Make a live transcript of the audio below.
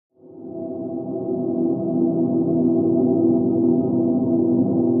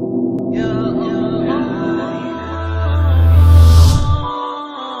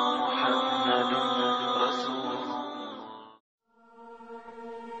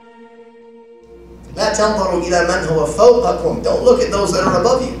لا تنظروا إلى من هو فوقكم. Don't look at those that are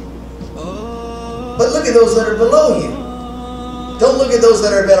above you, but look at those that are below you. Don't look at those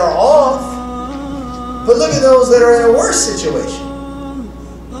that are better off, but look at those that are in a worse situation.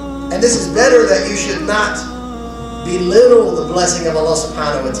 And this is better, that you should not belittle the blessing of Allah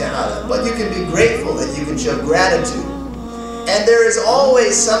subhanahu wa ta'ala, but you can be grateful, that you can show gratitude. And there is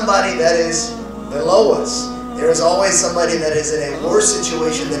always somebody that is below us. There is always somebody that is in a worse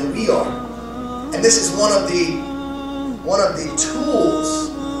situation than we are. And this is one of the tools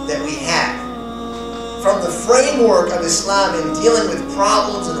that we have from the framework of Islam in dealing with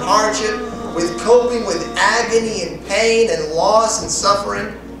problems and hardship, with coping with agony and pain and loss and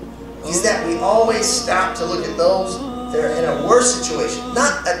suffering, is that we always stop to look at those that are in a worse situation,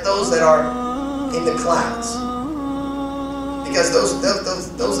 not at those that are in the clouds. Because those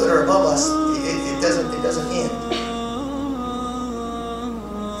that are above us, it doesn't end.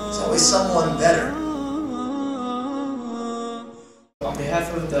 There's always someone better. On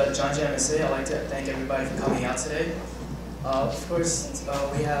behalf of the John Jam MSA, I'd like to thank everybody for coming out today. Of course,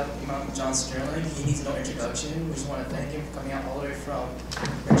 we have Imam John Starling. He needs no introduction. We just want to thank him for coming out all the way from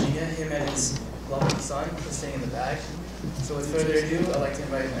Virginia. Him and his lovely son are staying in the back. So with further ado, I'd like to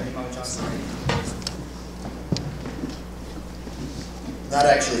invite Imam John Starling. Not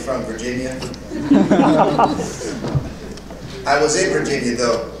actually from Virginia. I was in Virginia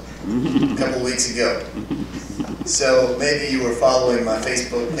though, a couple weeks ago. So maybe you were following my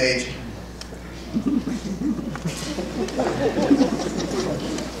Facebook page.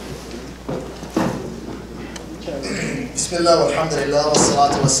 Bismillah walhamdulillah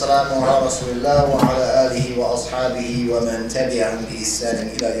wassalatu wassalamu ala rasulillah wa ala alihi wa ashabihi wa man tabi'ahum bi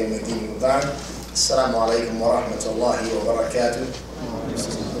ihsanin ila yawmiddin wa ba'd. Assalamu alaikum wa rahmatullahi wa barakatuh.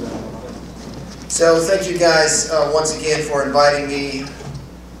 So thank you guys once again for inviting me.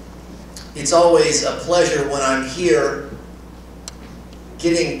 It's always a pleasure when I'm here.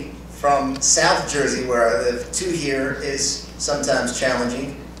 Getting from South Jersey, where I live, to here is sometimes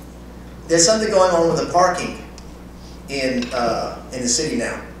challenging. There's something going on with the parking in the city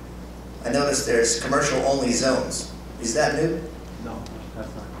now. I noticed there's commercial-only zones. Is that new? No,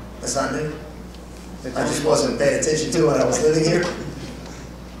 that's not. That's not new? I just wasn't paying attention to it when I was living here.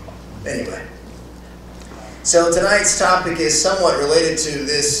 Anyway. So tonight's topic is somewhat related to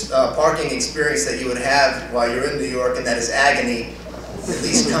this parking experience that you would have while you're in New York, and that is agony. At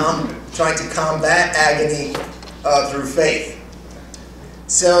least trying to combat agony through faith.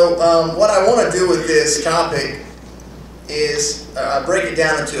 So what I want to do with this topic is break it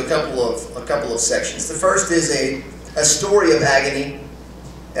down into a couple of sections. The first is a story of agony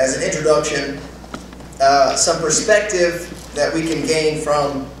as an introduction, some perspective that we can gain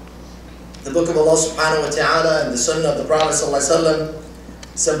from the Book of Allah subhanahu wa ta'ala and the Sunnah of the Prophet sallallahu alaihi wasallam,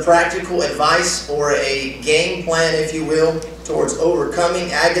 some practical advice or a game plan, if you will, towards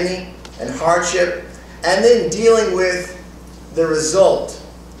overcoming agony and hardship, and then dealing with the result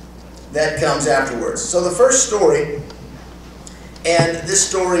that comes afterwards. So the first story, and this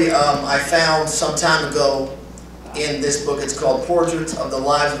story I found some time ago in this book. It's called Portraits of the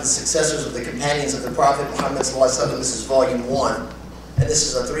Lives of the Successors of the Companions of the Prophet Muhammad sallallahu alaihi wasallam. This is volume 1. And this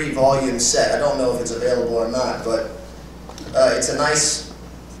is a 3-volume set. I don't know if it's available or not, but it's a nice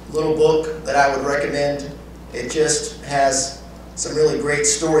little book that I would recommend. It just has some really great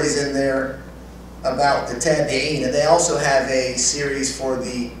stories in there about the tabi'een. And they also have a series for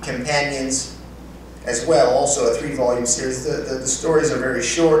the companions as well, also a 3-volume series. The stories are very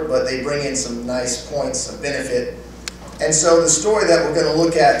short, but they bring in some nice points of benefit. And so the story that we're going to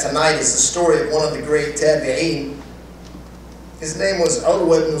look at tonight is the story of one of the great tabi'een. His name was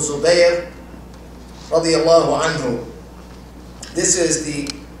Urwa ibn Zubayr radiyallahu anhu. This is the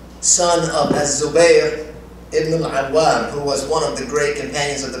son of Az-Zubayr ibn al-Awwam, who was one of the great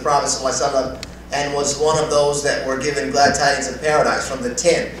companions of the Prophet ﷺ, and was one of those that were given glad tidings of paradise, from the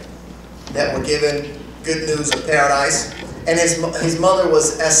 10 that were given good news of paradise. And his mother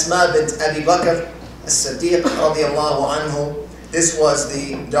was Asma bint Abi Bakr as-Siddiq radiyallahu anhu. This was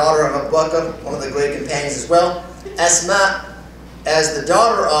the daughter of Abu Bakr, one of the great companions as well. Asma, as the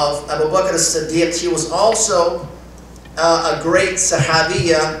daughter of Abu Bakr as-Siddiq, she was also a great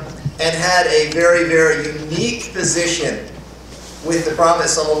Sahabiya and had a very, very unique position with the Prophet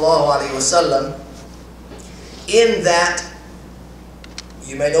sallallahu alaihi wasallam, in that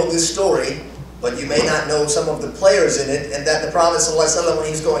you may know this story, but you may not know some of the players in it, and that the Prophet sallallahu alaihi wasallam, when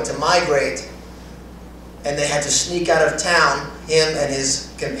he was going to migrate and they had to sneak out of town, him and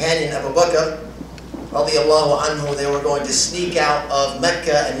his companion Abu Bakr radiyallahu anhu, they were going to sneak out of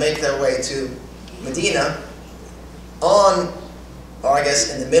Mecca and make their way to Medina. On or I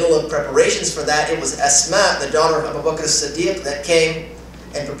guess in the middle of preparations for that, it was Asma, the daughter of Abu Bakr as-Siddiq, that came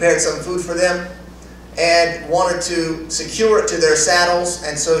and prepared some food for them and wanted to secure it to their saddles,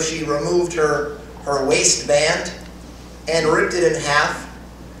 and so she removed her waistband and ripped it in half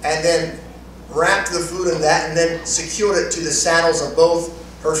and then wrapped the food in that and then secured it to the saddles of both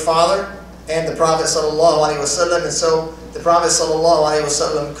her father and the Prophet sallallahu alaihi wasallam. And so the Prophet sallallahu alaihi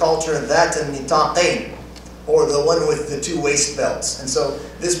wasallam called her that al-nitaqain, or the one with the two waist belts. And so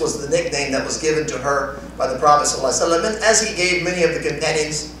this was the nickname that was given to her by the Prophet sallallahu alaihi wasallam, and as he gave many of the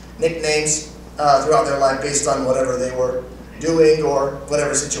companions nicknames throughout their life based on whatever they were doing or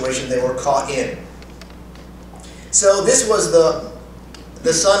whatever situation they were caught in. So this was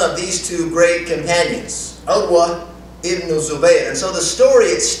the son of these two great companions, Urwa ibn Zubayr. And so the story,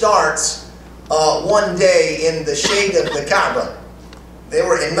 it starts one day in the shade of the Kaaba. They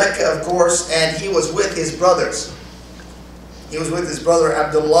were in Mecca, of course, and he was with his brothers. He was with his brother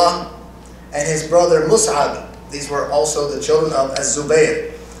Abdullah and his brother Mus'ab. These were also the children of Az-Zubayr.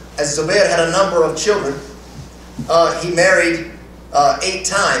 Az-Zubayr had a number of children. He married 8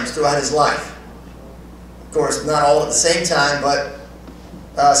 times throughout his life. Of course, not all at the same time, but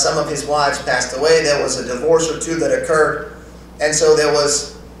some of his wives passed away. There was a divorce or two that occurred, and so there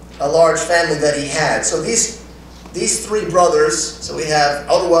was a large family that he had. So these 3 brothers, so we have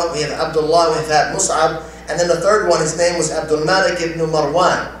Urwa, we have Abdullah, we have Mus'ab, and then the third one, his name was Abdul Malik ibn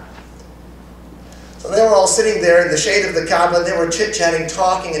Marwan. So they were all sitting there in the shade of the Kaaba, they were chit-chatting,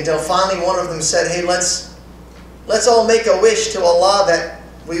 talking, until finally one of them said, hey, let's all make a wish to Allah that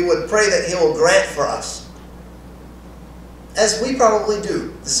we would pray that He will grant for us. As we probably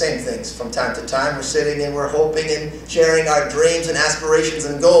do the same things from time to time. We're sitting and we're hoping and sharing our dreams and aspirations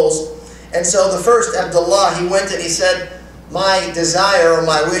and goals. And so the first, Abdullah, he went and he said, my desire or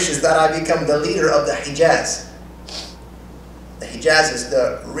my wish is that I become the leader of the Hijaz. The Hijaz is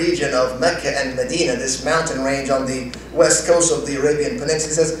the region of Mecca and Medina, this mountain range on the west coast of the Arabian Peninsula.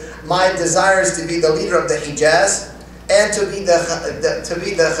 He says, my desire is to be the leader of the Hijaz and to be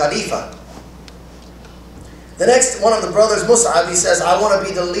the Khalifa. The next one of the brothers, Mus'ab, he says, I want to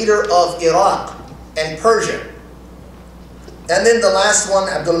be the leader of Iraq and Persia. And then the last one,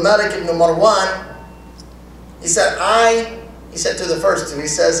 Abdul Malik ibn Marwan, he said to the first two, he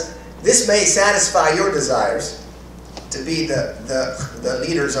says, this may satisfy your desires to be the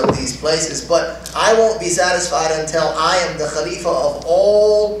leaders of these places, but I won't be satisfied until I am the Khalifa of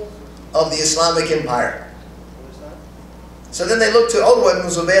all of the Islamic empire. So then they looked to Urwa ibn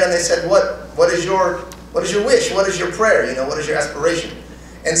Zubayr and they said, what is your wish? What is your prayer? You know, what is your aspiration?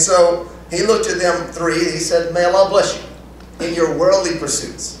 And so he looked at them 3. He said, may Allah bless you in your worldly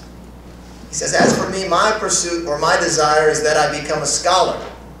pursuits. He says, as for me, my pursuit or my desire is that I become a scholar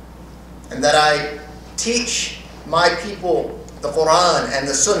and that I teach my people the Quran and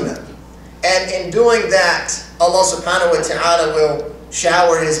the Sunnah. And in doing that, Allah subhanahu wa ta'ala will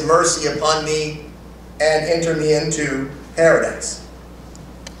shower His mercy upon me and enter me into paradise.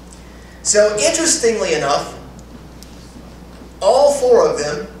 So interestingly enough, all 4 of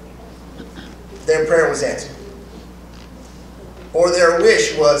them, their prayer was answered, or their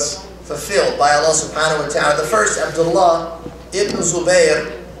wish was fulfilled by Allah subhanahu wa ta'ala. The first, Abdullah ibn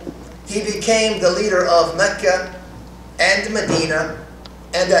Zubayr, he became the leader of Mecca and Medina,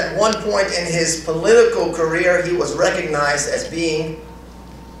 and at one point in his political career he was recognized as being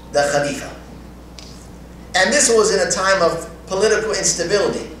the Khalifa. And this was in a time of political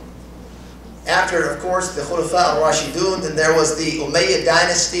instability. After, of course, the Khulafa al-Rashidun, then there was the Umayyad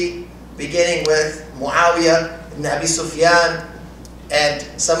dynasty, beginning with Muawiyah ibn Abi Sufyan, and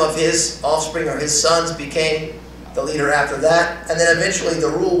some of his offspring or his sons became the leader after that. And then eventually the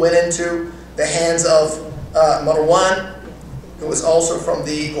rule went into the hands of Marwan, who was also from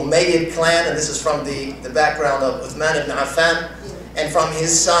the Umayyad clan, and this is from the background of Uthman ibn Affan, and from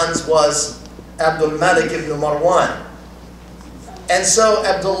his sons was Abdul Malik ibn Marwan. And so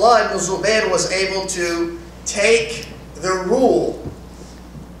Abdullah ibn Zubayr was able to take the rule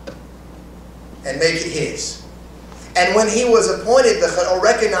and make it his. And when he was appointed or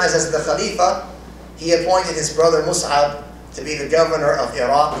recognized as the Khalifa, he appointed his brother Mus'ab to be the governor of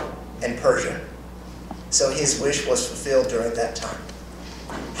Iraq and Persia. So his wish was fulfilled during that time.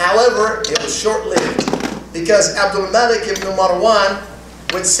 However, it was short-lived, because Abdul Malik ibn Marwan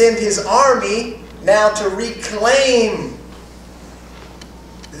would send his army now to reclaim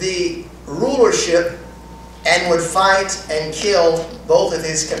the rulership and would fight and kill both of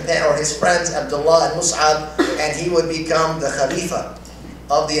his friends, Abdullah and Mus'ab, and he would become the Khalifa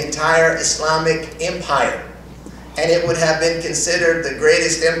of the entire Islamic empire. And it would have been considered the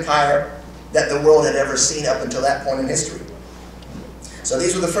greatest empire that the world had ever seen up until that point in history. So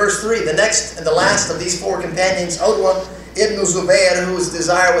these were the first three. The next and the last of these four companions, Urwa ibn Zubayr, whose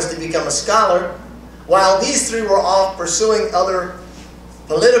desire was to become a scholar, while these three were off pursuing other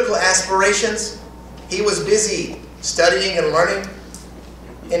political aspirations, he was busy studying and learning,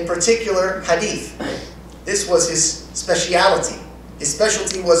 in particular, hadith. This was his speciality. His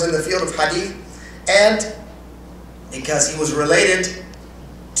specialty was in the field of hadith, and because he was related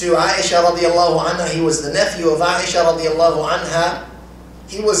to Aisha radiallahu anha, he was the nephew of Aisha radiallahu anha,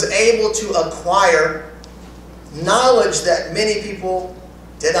 he was able to acquire knowledge that many people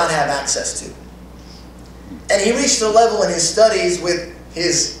did not have access to. And he reached a level in his studies with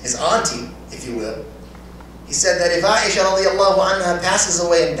his auntie, if you will. He said that if Aisha radiallahu anha passes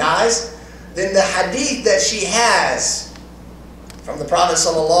away and dies, then the hadith that she has from the Prophet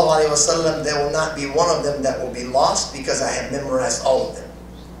sallallahu alaihi wasallam, there will not be one of them that will be lost because I have memorized all of them.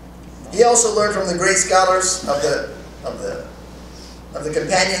 He also learned from the great scholars of the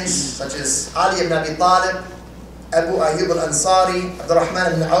companions, such as Ali ibn Abi Talib, Abu Ayyub al-Ansari,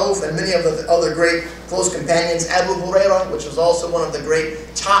 Abdurrahman ibn Auf, and many of the other great close companions. Abu Hurairah, which was also one of the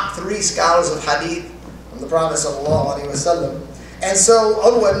great top three scholars of hadith from the Prophet sallallahu alaihi wasallam. And so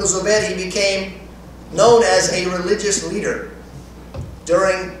Urwa ibn Zubayr, he became known as a religious leader.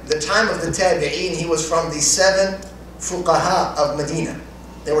 During the time of the Tabi'een, he was from the 7 fuqaha of Medina.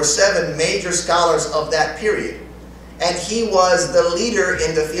 There were 7 major scholars of that period. And he was the leader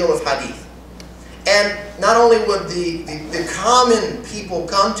in the field of hadith. And not only would the common people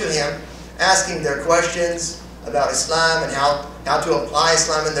come to him asking their questions about Islam and how to apply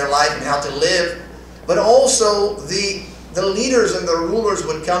Islam in their life and how to live, but also the leaders and the rulers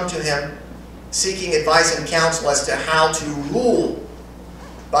would come to him seeking advice and counsel as to how to rule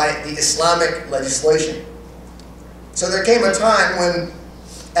by the Islamic legislation. So there came a time when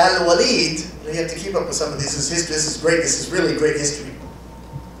Al-Walid, you have to keep up with some of this. This is history. This is great. This is really great history.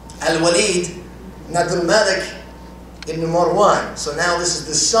 Al-Walid ibn Abdul Malik ibn Marwan. So now this is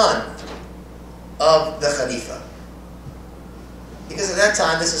the son of the Khalifa. Because at that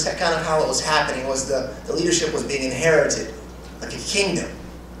time, this is kind of how it was happening, was the leadership was being inherited, like a kingdom.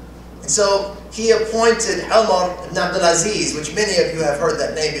 And so he appointed Umar ibn Abdul Aziz, which many of you have heard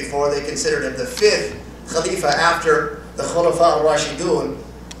that name before. They considered him the 5th Khalifa after the Khulafa al-Rashidun.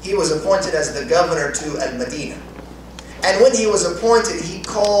 He was appointed as the governor to Al-Madinah. And when he was appointed, he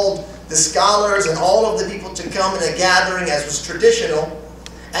called the scholars and all of the people to come in a gathering as was traditional,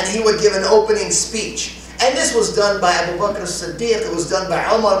 and he would give an opening speech. And this was done by Abu Bakr as-Siddiq, it was done by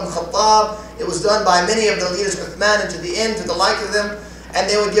Umar ibn Khattab, it was done by many of the leaders, Uthman, and to the end, to the like of them, and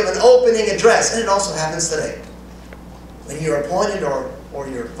they would give an opening address. And it also happens today. When you're appointed or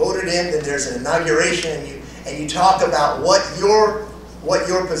you're voted in, then there's an inauguration, and you talk about what your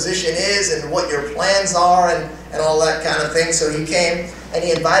position is and what your plans are and all that kind of thing. So he came and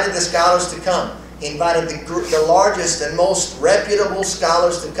he invited the scholars to come. He invited the largest and most reputable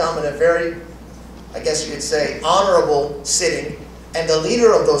scholars to come in a very, I guess you could say, honorable sitting. And the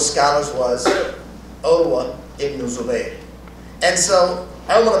leader of those scholars was Urwa ibn Zubayr. And so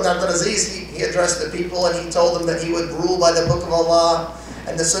Umar ibn Abdul Aziz, he addressed the people and he told them that he would rule by the book of Allah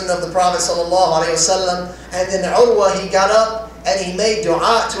and the sunnah of the Prophet sallallahu alaihi wasallam. And then Urwa, he got up and he made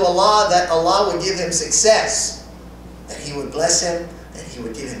dua to Allah that Allah would give him success, that He would bless him, that He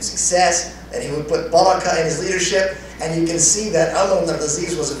would give him success, that He would put barakah in his leadership. And you can see that Umar ibn Abdul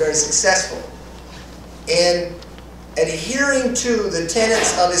Aziz was very successful in adhering to the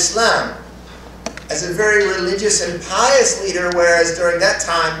tenets of Islam as a very religious and pious leader, whereas during that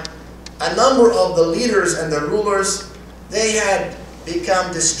time, a number of the leaders and the rulers, they had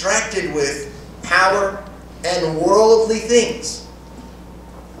become distracted with power and worldly things.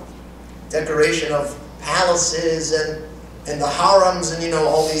 Decoration of palaces and the harems and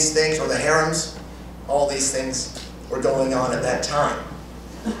all these things, or the harems, all these things were going on at that time.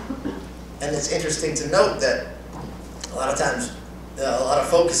 And it's interesting to note that a lot of times a lot of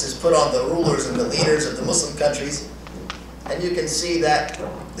focus is put on the rulers and the leaders of the Muslim countries, and you can see that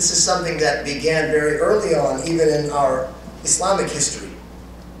this is something that began very early on, even in our Islamic history.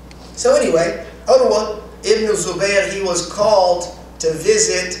 So anyway, Urwa ibn Zubayr, he was called to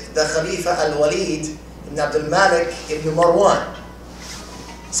visit the Khalifa al-Walid ibn Abdul Malik ibn Marwan.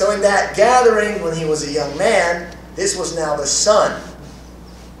 So in that gathering, when he was a young man, this was now the son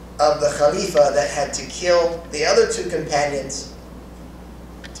of the Khalifa that had to kill the other 2 companions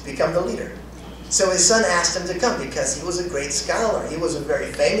to become the leader. So his son asked him to come because he was a great scholar. He was a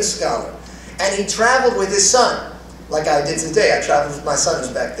very famous scholar. And he traveled with his son, like I did today. I traveled with my son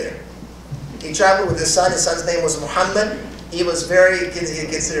who's back there. He traveled with his son. His son's name was Muhammad. He was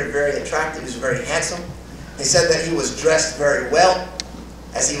considered very attractive. He was very handsome. They said that he was dressed very well.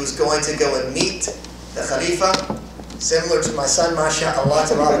 as he was going to go and meet the Khalifa, similar to my son, MashaAllah,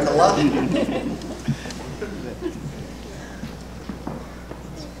 tabarakallah.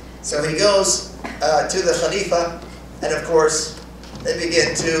 So he goes to the Khalifa, and of course, they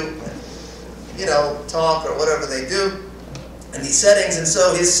begin to, talk or whatever they do in these settings. And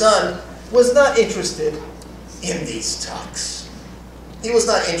so his son was not interested in these talks. He was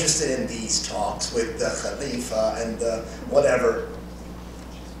not interested in these talks with the Khalifa and the whatever.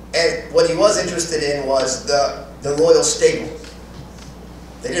 And what he was interested in was the royal stable.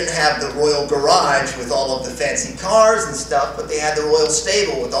 They didn't have the royal garage with all of the fancy cars and stuff, but they had the royal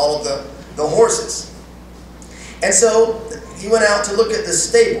stable with all of the horses. And so he went out to look at the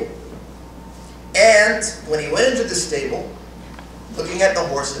stable. And when he went into the stable, looking at the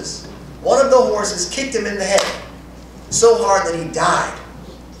horses, one of the horses kicked him in the head so hard that he died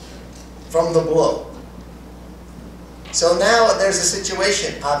from the blow. So now there's a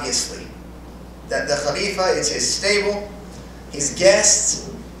situation, obviously, that the Khalifa is his stable, his guests,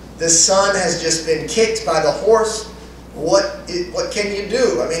 the son has just been kicked by the horse. What can you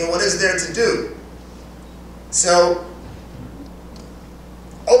do? I mean, what is there to do? So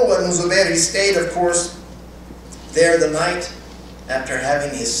Urwa ibn Zubayr, he stayed, of course, there the night after having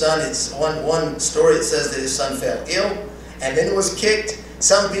his son. It's one story that says that his son fell ill and then was kicked.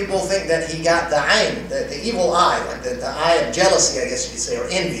 Some people think that he got the ayn, the evil eye, like the eye of jealousy, I guess you could say, or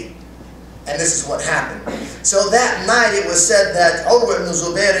envy. And this is what happened. So that night it was said that Urwa ibn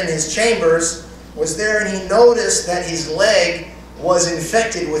Zubayr in his chambers was there, and he noticed that his leg was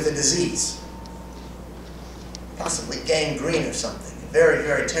infected with a disease. Possibly gangrene or something. A very,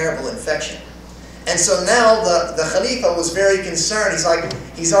 very terrible infection. And so now the Khalifa was very concerned. He's like,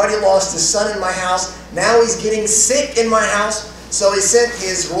 he's already lost his son in my house. Now he's getting sick in my house. So he sent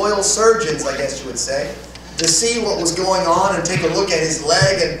his royal surgeons, I guess you would say, to see what was going on and take a look at his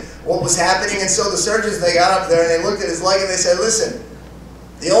leg and what was happening. And so the surgeons, they got up there and they looked at his leg and they said, listen,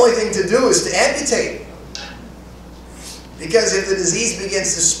 the only thing to do is to amputate it. Because if the disease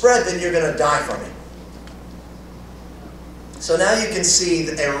begins to spread, then you're going to die from it. So now you can see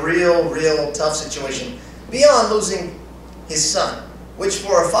that a real tough situation beyond losing his son, which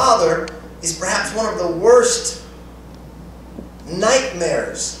for a father is perhaps one of the worst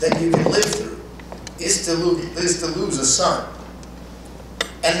nightmares that you can live through, is to lose a son.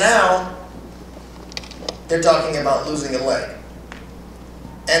 And now they're talking about losing a leg.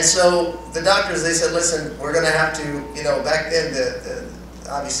 And so the doctors, they said, listen, we're going to have to, back then,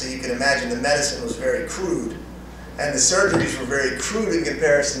 obviously you can imagine the medicine was very crude, and the surgeries were very crude in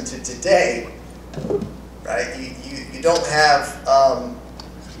comparison to today, right? You don't have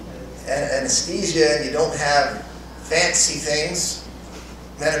anesthesia, and you don't have fancy things,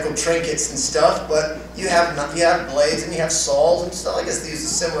 medical trinkets and stuff, but you have blades and you have saws and stuff. I guess they use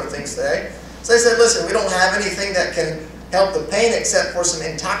similar things today. So they said, listen, we don't have anything that can help the pain except for some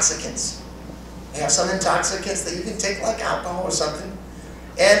intoxicants. You have some intoxicants that you can take, like alcohol or something,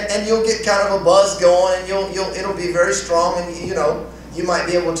 and you'll get kind of a buzz going, and it'll be very strong, and you might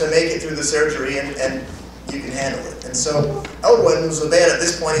be able to make it through the surgery, and you can handle it. And so Urwa ibn Zubayr at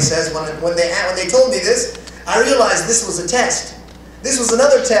this point, he says, when they told me this, I realized this was a test. This was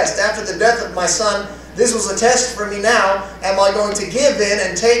another test. After the death of my son, this was a test for me now. Am I going to give in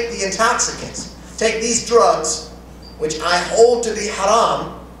and take the intoxicants, take these drugs, which I hold to be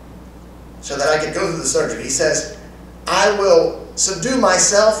haram, so that I could go through the surgery? He says, I will subdue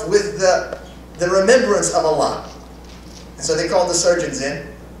myself with the remembrance of Allah. And so they called the surgeons in,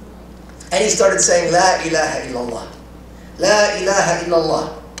 and he started saying, La ilaha illallah. La ilaha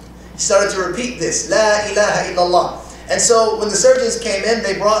illallah. He started to repeat this, La ilaha illallah. And so when the surgeons came in,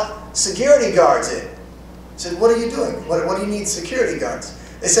 they brought security guards in. He said, what are you doing? What do you need security guards?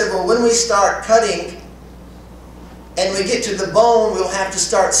 They said, well, when we start cutting and we get to the bone, we'll have to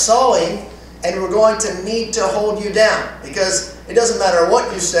start sawing, and we're going to need to hold you down, because it doesn't matter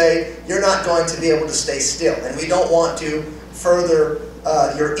what you say, you're not going to be able to stay still, and we don't want to further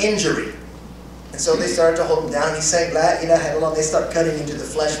your injury. And so they started to hold him down, and he's saying, La ilaha illallah. They start cutting into the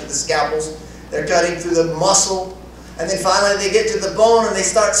flesh with the scalpels. They're cutting through the muscle, and then finally they get to the bone, and they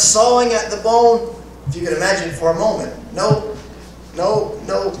start sawing at the bone. If you can imagine for a moment, no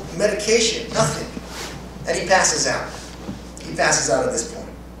medication, nothing. And he passes out. He passes out at this point.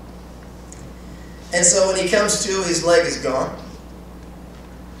 And so when he comes to, his leg is gone.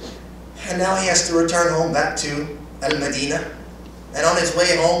 And now he has to return home back to Al-Madinah. And on his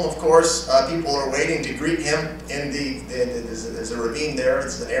way home, of course, people are waiting to greet him in there's a ravine there.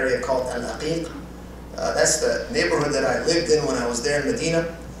 It's an area called Al-Aqiq. That's the neighborhood that I lived in when I was there in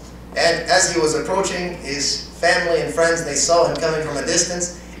Medina. And as he was approaching his family and friends, they saw him coming from a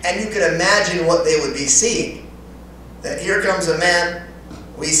distance, and you could imagine what they would be seeing. That here comes a man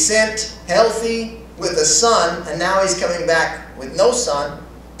we sent healthy with a son, and now he's coming back with no son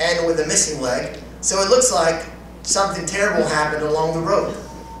and with a missing leg. So it looks like something terrible happened along the road.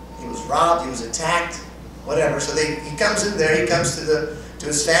 He was robbed, he was attacked, whatever. So he comes in there, he comes to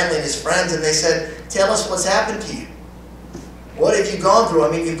his family and his friends, and they said, tell us what's happened to you. What have you gone through?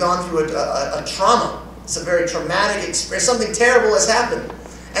 I mean, you've gone through a trauma. It's a very traumatic experience. Something terrible has happened.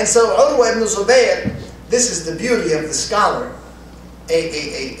 And so Urwa ibn Zubayr, this is the beauty of the scholar,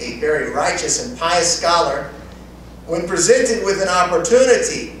 a very righteous and pious scholar, when presented with an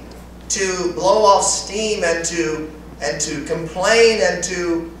opportunity to blow off steam and to complain and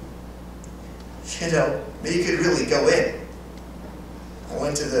to, he could really go in. I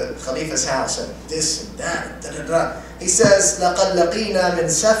went to the Khalifa's house and this and that, da, da, da. He says, لَقَدْ لَقِينَا مِنْ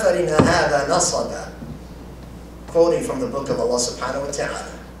سَفَرِنَا هَذَا نَصَبًا, quoting from the book of Allah subhanahu wa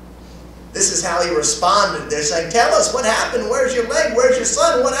ta'ala. This is how he responded. They're saying, tell us what happened. Where's your leg? Where's your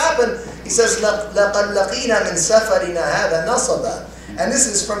son? What happened? He says, لَقَدْ لَقِينَا مِنْ سَفَرِنَا هَذَا نَصَبًا. And this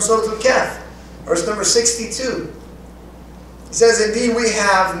is from Surah Al-Kahf, verse number 62. He says, indeed we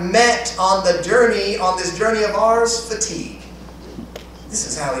have met on this journey of ours, fatigue. This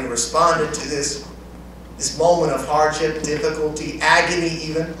is how he responded to this moment of hardship, difficulty, agony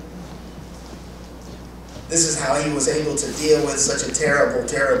even. This is how he was able to deal with such a terrible,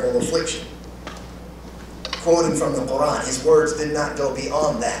 terrible affliction. Quoting from the Quran, his words did not go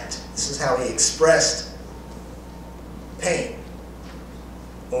beyond that. This is how he expressed pain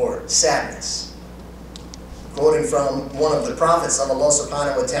or sadness. Quoting from one of the prophets of Allah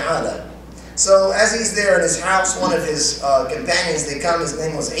subhanahu wa ta'ala. So as he's there in his house, one of his companions, they come, his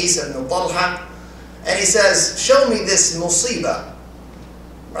name was Isa ibn Talha, and he says, show me this musibah,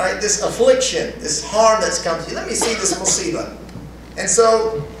 right? This affliction, this harm that's come to you. Let me see this musibah. And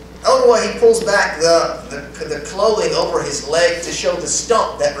so Urwa, he pulls back the clothing over his leg to show the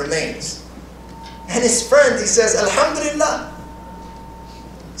stump that remains. And his friend, he says, Alhamdulillah.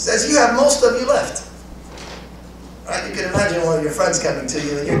 He says, you have most of you left. Right? You can imagine one of your friends coming to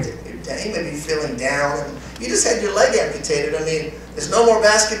you and you may be feeling down. And you just had your leg amputated. I mean, there's no more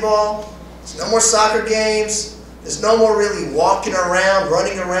basketball. There's no more soccer games. There's no more really walking around,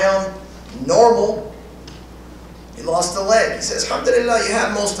 running around normal. You lost a leg. He says, Alhamdulillah, you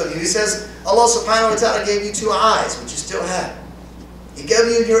have most of you. He says, Allah subhanahu wa ta'ala gave you 2 eyes, which you still have. He gave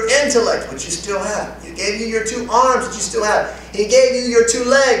you your intellect, which you still have. He gave you your 2 arms, which you still have. He gave you your 2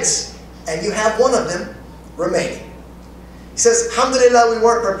 legs, and you have one of them remaining. He says, Alhamdulillah, we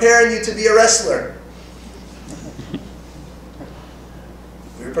weren't preparing you to be a wrestler.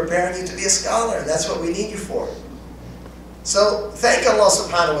 We were preparing you to be a scholar, and that's what we need you for. So, thank Allah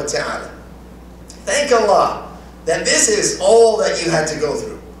subhanahu wa ta'ala. Thank Allah that this is all that you had to go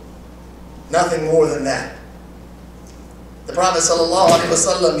through. Nothing more than that. The Prophet sallallahu alaihi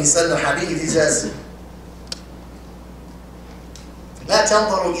wasallam, he said in the hadith, he says, لا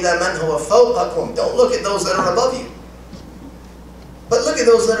تنظروا إلى من هو فوقكم. Don't look at those that are above you, but look at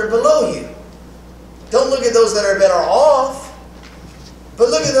those that are below you. Don't look at those that are better off, but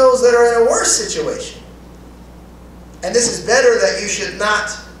look at those that are in a worse situation. And this is better, that you should not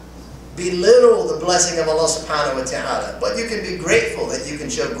belittle the blessing of Allah subhanahu wa ta'ala, but you can be grateful, that you can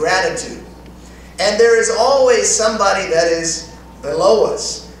show gratitude. And there is always somebody that is below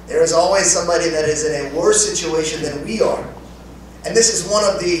us. There is always somebody that is in a worse situation than we are. And this is one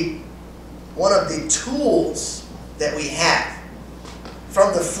of the tools that we have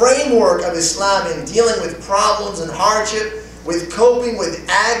from the framework of Islam in dealing with problems and hardship, with coping with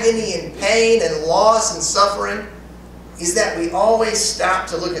agony and pain and loss and suffering, is that we always stop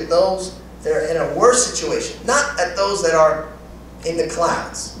to look at those that are in a worse situation, not at those that are in the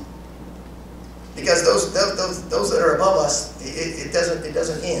clouds. Because those that are above us, it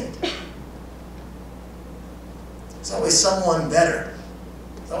doesn't end. There's always someone better.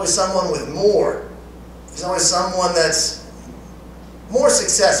 There's always someone with more. There's always someone that's more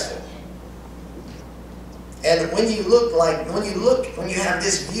successful. And when you have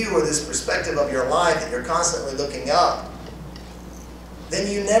this view or this perspective of your life, that you're constantly looking up, then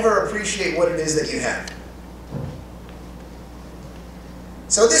you never appreciate what it is that you have.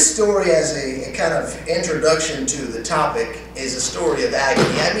 So this story, as a kind of introduction to the topic, is a story of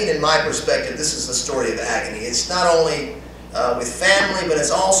agony. I mean, in my perspective, this is a story of agony. It's not only with family, but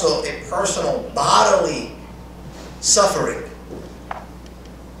it's also a personal, bodily suffering.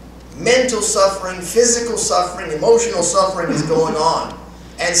 Mental suffering, physical suffering, emotional suffering is going on.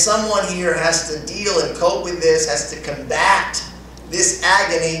 And someone here has to deal and cope with this, has to combat this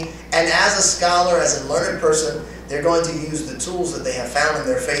agony, And as a scholar, as a learned person, they're going to use the tools that they have found in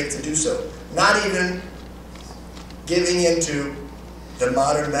their faith to do so. Not even giving into the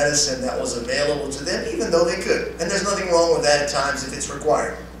modern medicine that was available to them, even though they could. And there's nothing wrong with that at times if it's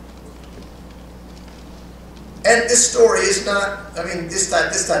required. And this story is not, I mean, this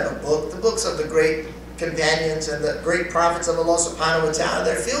type of book, the books of the great companions and the great prophets of Allah subhanahu wa ta'ala,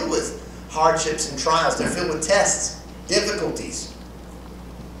 they're filled with hardships and trials. They're filled with tests, difficulties.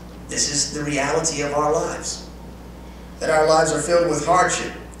 This is the reality of our lives. That our lives are filled with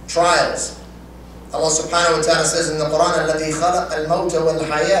hardship, trials. Allah subhanahu wa ta'ala says in the Quran, الَّذِي خَلَقَ الْمَوْتَ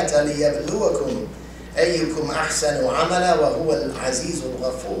وَالْحَيَاةَ لِيَبْلُوَكُمْ أَيُّكُمْ أَحْسَنُ عَمَلًا وَهُوَ الْعَزِيزُ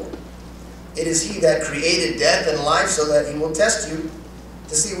الْغَفُورُ. It is He that created death and life so that He will test you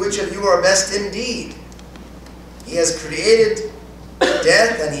to see which of you are best indeed. He has created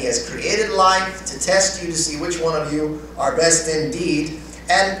death and He has created life to test you to see which one of you are best indeed.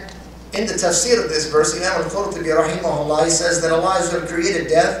 And in the tafsir of this verse, Imam al-Qurtubi rahimahullah, he says that Allah has created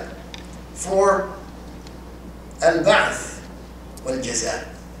death for al-ba'th wal-jaza,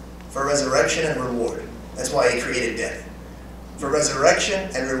 for resurrection and reward. That's why He created death, for resurrection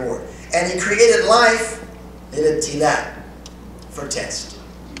and reward. And He created life, lil-ibtila, for test.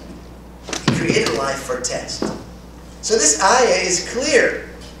 He created life for test. So this ayah is clear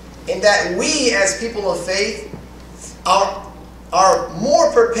in that we as people of faith are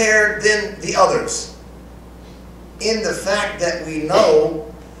more prepared than the others in the fact that we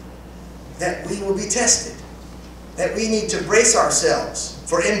know that we will be tested, that we need to brace ourselves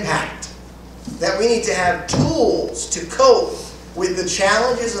for impact, that we need to have tools to cope with the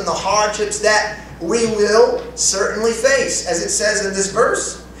challenges and the hardships that we will certainly face. As it says in this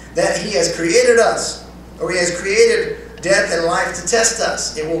verse, that He has created us, or He has created death and life to test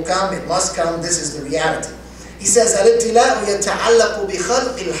us. It will come, it must come, this is the reality. He says, الِابْتِلَاءُ يَتَعَلَّقُ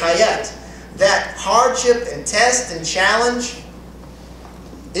بِخَلْقِ الْحَيَاةِ. That hardship and test and challenge,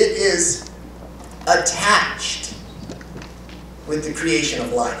 it is attached with the creation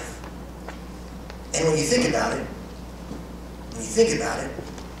of life. And when you think about it,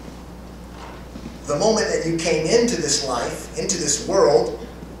 the moment that you came into this life, into this world,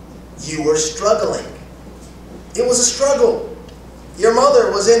 you were struggling. It was a struggle. Your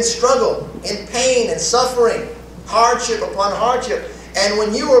mother was in struggle, in pain and suffering, hardship upon hardship. And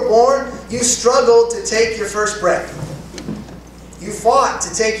when you were born, you struggled to take your first breath. You fought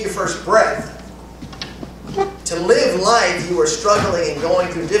to take your first breath. To live life, you were struggling and going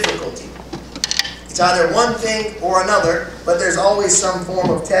through difficulty. It's either one thing or another, but there's always some form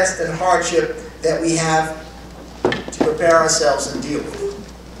of test and hardship that we have to prepare ourselves and deal with.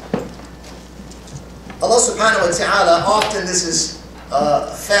 Allah subhanahu wa ta'ala, often this is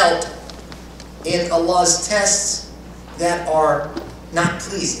felt in Allah's tests that are not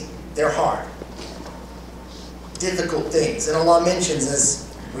pleasing. They're hard. Difficult things. And Allah mentions,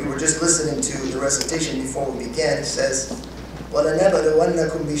 as we were just listening to the recitation before we began, it says,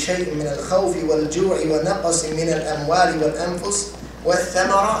 وَلَنَبْلُوَنَّكُمْ بِشَيْءٍ مِنَ الْخَوْفِ وَالْجُوعِ وَنَقْصٍ مِنَ الْأَمْوَالِ وَالْأَنفُسِ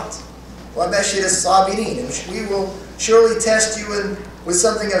وَالثَّمَرَاتِ وَبَشِّرِ الصَّابِرِينَ. And we will surely test you with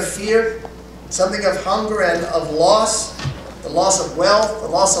something of fear, something of hunger and of loss, the loss of wealth, the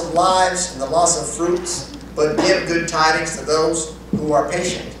loss of lives, and the loss of fruits, but give good tidings to those who are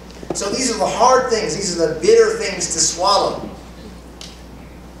patient. So these are the hard things, these are the bitter things to swallow.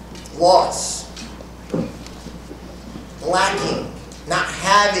 Loss, lacking, not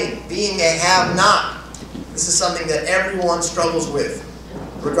having, being a have-not. This is something that everyone struggles with,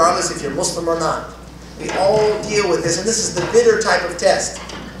 regardless if you're Muslim or not. We all deal with this, and this is the bitter type of test.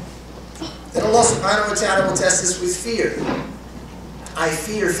 Then Allah subhanahu wa ta'ala will test us with fear. I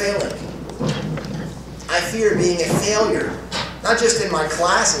fear failing. I fear being a failure. Not just in my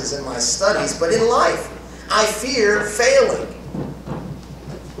classes and my studies, but in life. I fear failing.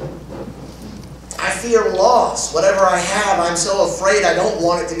 I fear loss. Whatever I have, I'm so afraid I don't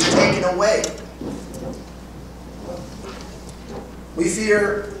want it to be taken away. We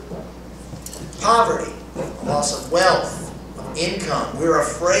fear poverty, loss of wealth, of income. We're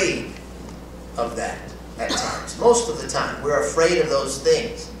afraid of that at times. Most of the time, we're afraid of those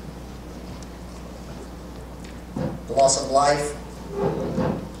things. The loss of life.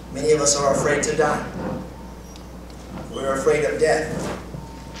 Many of us are afraid to die. We're afraid of death.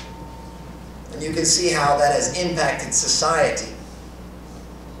 And you can see how that has impacted society.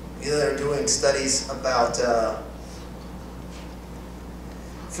 They're doing studies about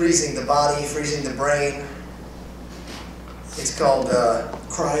freezing the body, freezing the brain. It's called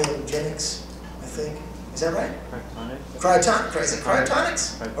cryogenics, I think. Is that right? Cryotonics. Is it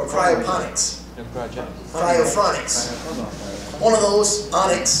cryotonics? Or cryoponics? No, cryogenics. Cryoponics. One of those,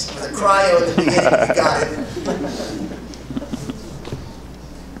 onyx, with a cryo in the beginning. You got it.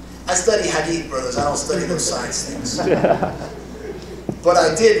 I study hadith, brothers. I don't study those science things. But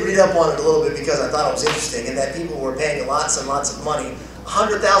I did read up on it a little bit because I thought it was interesting, and that people were paying lots and lots of money,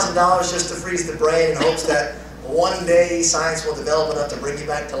 $100,000 just to freeze the brain in hopes that one day science will develop enough to bring you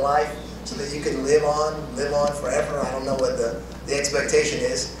back to life so that you can live on forever. I don't know what the expectation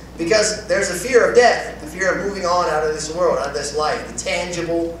is. Because there's a fear of death, the fear of moving on out of this world, out of this life, the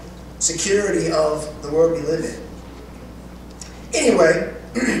tangible security of the world we live in. Anyway,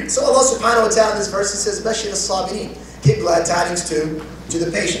 so Allah subhanahu wa ta'ala in this verse, He says, Bashir as-sabirin, give glad tidings to the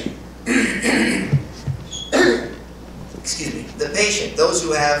patient. Excuse me, the patient, those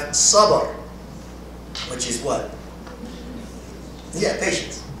who have sabr, which is what? Yeah,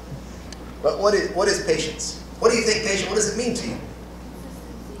 patience. But what is patience? What do you think patience, what does it mean to you?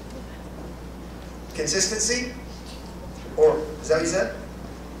 Consistency? Or, is that what you said?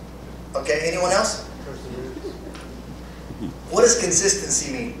 Okay, anyone else? What does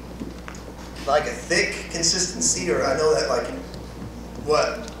consistency mean? Like a thick consistency, or I know that like,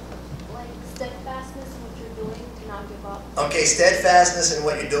 what? Like steadfastness in what you're doing, to not give up. Okay, steadfastness in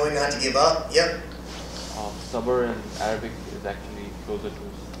what you're doing, not to give up. Yep. Sabr in Arabic is actually closer to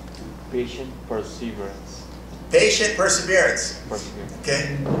patient perseverance. Patient perseverance. Perseverance.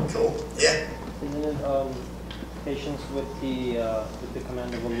 Okay, cool. Yeah. Isn't it patience with the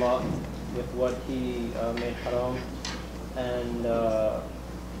command of Allah, with what He made haram, and the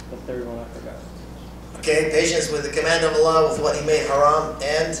third one I forgot. Okay, patience with the command of Allah, with what He made haram,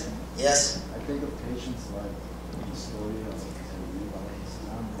 and yes. I think of patience like the story of Ayub alayhi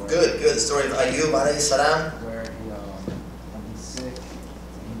salam. Good. The story of Ayub alayhi salam. Where when he's sick,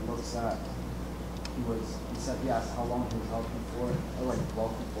 and he looks at, he said he asked how long he was healthy for, or like 12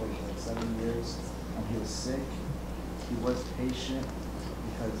 to 40, like 7 years, and he was sick. He was patient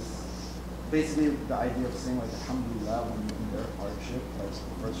because basically the idea of saying like alhamdulillah when you're in their hardship, like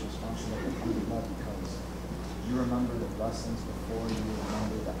the first response is like alhamdulillah because you remember the blessings before you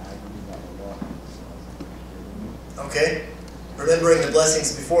remember the agony that Allah has. Okay. Remembering the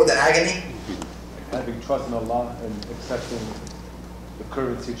blessings before the agony. Having trust in Allah and accepting the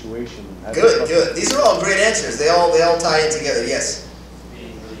current situation. Good. These are all great answers. They all tie in together. Yes.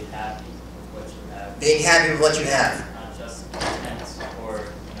 Being really happy with what you have. Being happy with what you have. Not just content or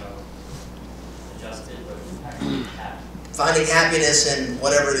adjusted, but actually happy. Finding happiness in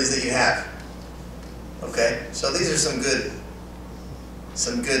whatever it is that you have. Okay. So these are some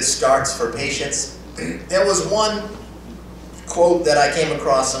good starts for patience. There was one quote that I came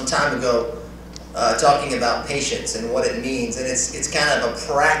across some time ago talking about patience and what it means, and it's kind of a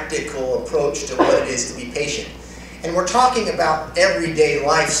practical approach to what it is to be patient. And we're talking about everyday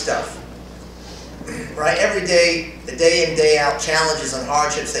life stuff, right? Every day, the day in, day out challenges and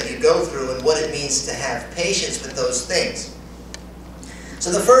hardships that you go through and what it means to have patience with those things.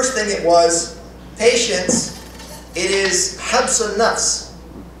 So the first thing it was, patience, it is habsun nafs.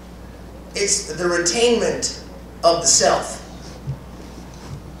 It's the retainment of the self.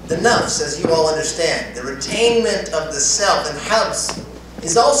 The nafs, as you all understand, the retainment of the self, and habs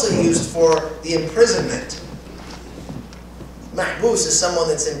is also used for the imprisonment. Mahbus is someone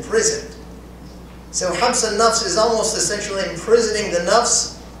that's imprisoned. So habs al-nafs is almost essentially imprisoning the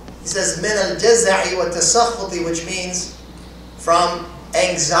nafs. He says, min al-jaza'i wa tasakhuti, which means from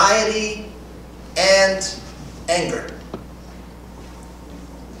anxiety and anger.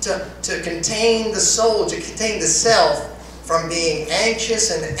 To contain the soul, to contain the self from being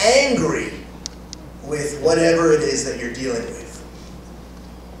anxious and angry with whatever it is that you're dealing with.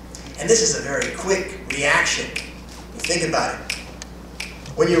 And this is a very quick reaction. You think about it.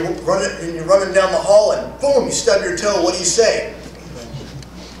 When you're running down the hall and boom, you stub your toe, what do you say?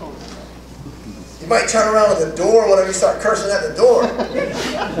 You might turn around at the door, whatever, you start cursing at the door.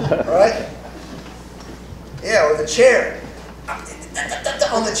 Right? Yeah, or the chair.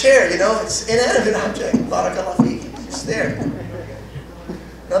 On the chair, it's inanimate object. Barakallah feek. It's there.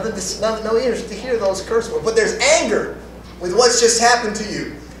 No ears to hear those curse words. But there's anger with what's just happened to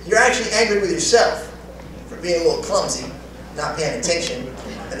you. You're actually angry with yourself for being a little clumsy, not paying attention,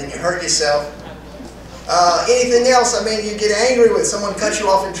 and then you hurt yourself. Anything else, you get angry with someone cuts you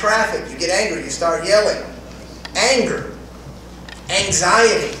off in traffic. You get angry, you start yelling. Anger,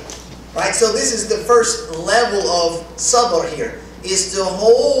 anxiety, right? So this is the first level of sabr here, is to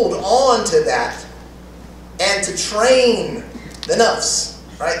hold on to that and to train the nafs,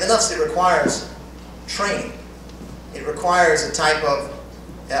 right? The nafs, it requires training. It requires a type of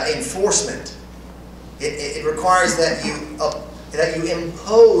enforcement. It requires that you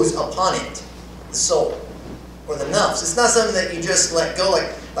impose upon it, the soul, or the nafs. It's not something that you just let go.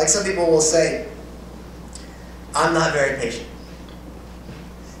 Like some people will say, I'm not very patient.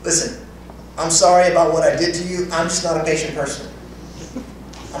 Listen, I'm sorry about what I did to you. I'm just not a patient person.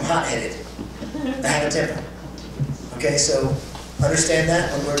 I'm hot-headed. I have a temper. Okay, so understand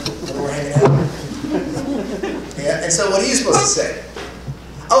that when we're hanging out. Yeah, and so what are you supposed to say?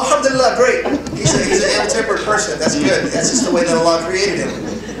 Oh, alhamdulillah, great. He's an ill-tempered person. That's good. That's just the way that Allah created him.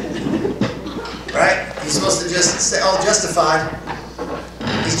 Right? You're supposed to just say, oh, justified.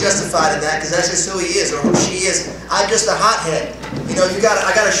 He's justified in that because that's just who he is or who she is. I'm just a hothead. You know, I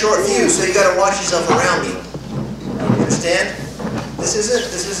got a short fuse, so you got to watch yourself around me. You understand? This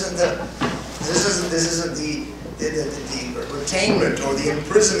isn't the retainment or the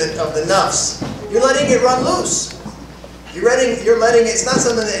imprisonment of the nafs. You're letting it run loose. You're letting it. It's not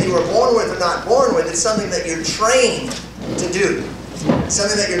something that you were born with or not born with. It's something that you're trained to do. It's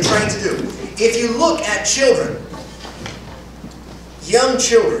something that you're trained to do. If you look at children, young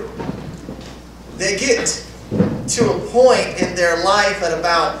children, they get to a point in their life at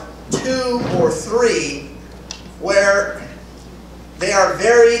about 2 or 3 where they are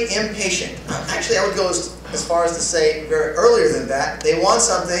very impatient. Actually, I would go as far as to say very earlier than that. They want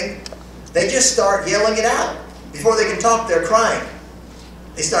something, they just start yelling it out. Before they can talk, they're crying.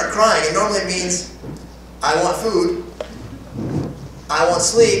 They start crying. It normally means, I want food, I want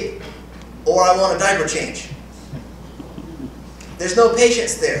sleep, or I want a diaper change. There's no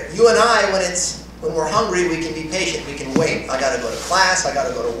patience there. You and I, when we're hungry, we can be patient. We can wait. I got to go to class. I got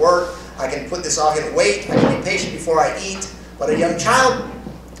to go to work. I can put this off and wait. I can be patient before I eat. But a young child,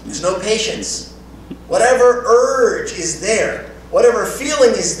 there's no patience. Whatever urge is there, whatever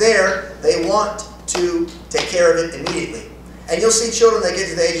feeling is there, they want to take care of it immediately. And you'll see children that get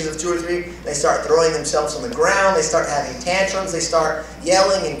to the ages of 2 or 3, they start throwing themselves on the ground, they start having tantrums, they start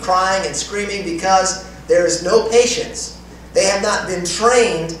yelling and crying and screaming because there is no patience. They have not been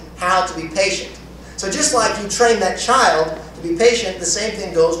trained how to be patient. So just like you train that child to be patient, the same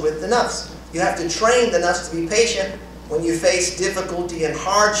thing goes with the nafs. You have to train the nafs to be patient when you face difficulty and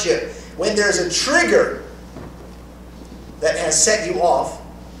hardship. When there's a trigger that has set you off,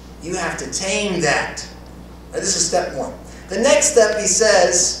 you have to tame that. Now, this is step 1. The next step, he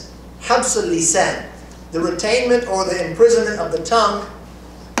says, habsul lisan, the retainment or the imprisonment of the tongue,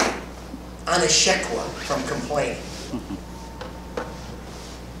 an shakwa, from complaining.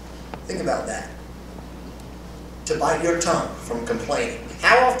 Think about that. To bite your tongue from complaining.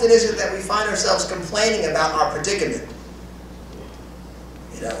 How often is it that we find ourselves complaining about our predicament?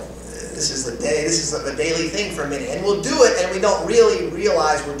 You know, this is the daily thing for many. And we'll do it and we don't really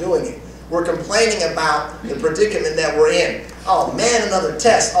realize we're doing it. We're complaining about the predicament that we're in. Oh man, another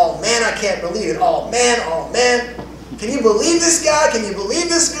test. Oh man, I can't believe it. Oh man. Can you believe this guy? Can you believe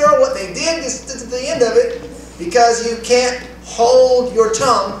this girl? What they did is to the end of it. Because you can't hold your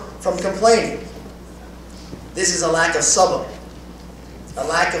tongue from complaining. This is a lack of sabr. A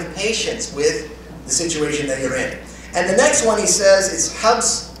lack of patience with the situation that you're in. And the next one he says is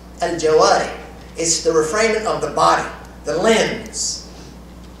habs al-jawari. It's the refrainment of the body, the limbs.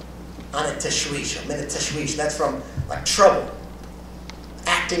 An tashwish, min tashwish. That's from like trouble.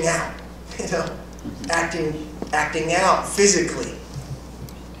 Acting out. You know, acting out physically.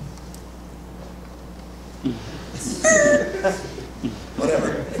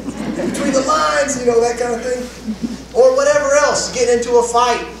 Whatever. Between the lines, you know, that kind of thing. Or whatever else. Get into a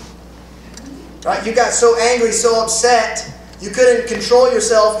fight. Right? You got so angry, so upset, you couldn't control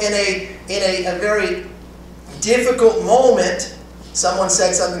yourself in a very difficult moment. Someone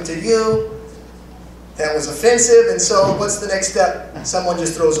said something to you that was offensive, and so what's the next step? Someone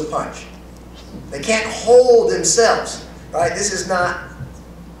just throws a punch. They can't hold themselves. Right? This is not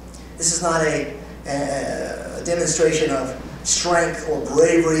a demonstration of strength or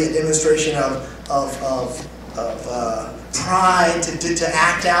bravery, a demonstration of pride to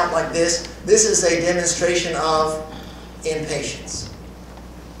act out like this. This is a demonstration of impatience.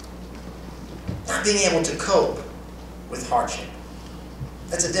 Not being able to cope with hardship.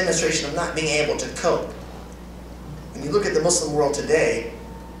 That's a demonstration of not being able to cope. When you look at the Muslim world today,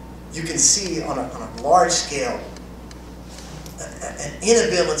 you can see on a large scale an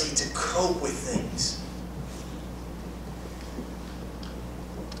inability to cope with things.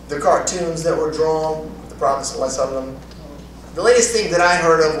 The cartoons that were drawn with the Prophet ﷺ. The latest thing that I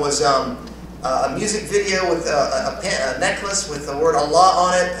heard of was a music video with a necklace with the word Allah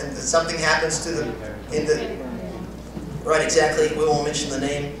on it, and something happens to right, exactly. We won't mention the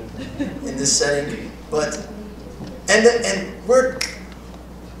name in this setting, but and we're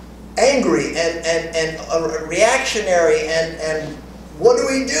angry and reactionary and what do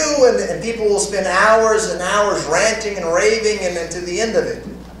we do? And people will spend hours and hours ranting and raving, and then to the end of it.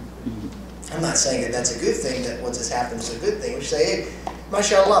 I'm not saying that that's a good thing, that what just happened is a good thing. We say, hey,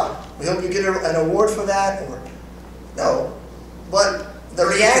 mashallah, we hope you get an award for that. Or, no. But the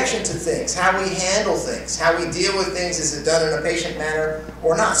reaction to things, how we handle things, how we deal with things, is it done in a patient manner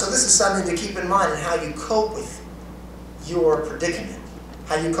or not? So this is something to keep in mind, and how you cope with your predicament,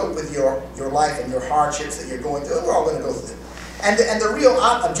 how you cope with your life and your hardships that you're going through. We're all going to go through them. And the real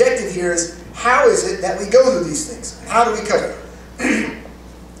objective here is, how is it that we go through these things? How do we cope?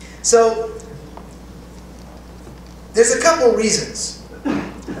 So, there's a couple of reasons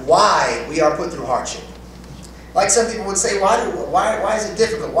why we are put through hardship. Like some people would say, why is it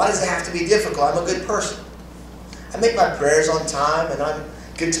difficult? Why does it have to be difficult? I'm a good person. I make my prayers on time, and I'm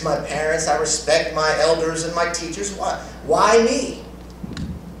good to my parents. I respect my elders and my teachers. Why me?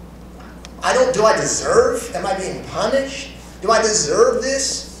 Do I deserve? Am I being punished? Do I deserve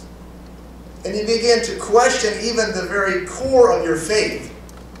this? And you begin to question even the very core of your faith,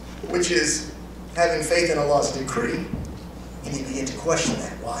 which is having faith in Allah's decree. And you begin to question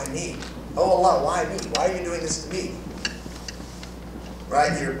that. Why me? Oh Allah, why me? Why are you doing this to me?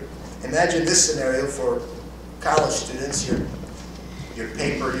 Right? Imagine this scenario for college students. Your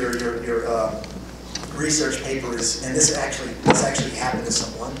paper, your research paper is, and this actually happened to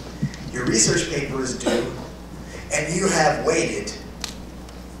someone. Your research paper is due, and you have waited,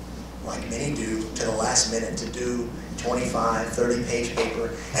 like many do, to the last minute to do 25, 30-page paper,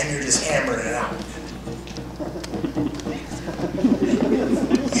 and you're just hammering it out.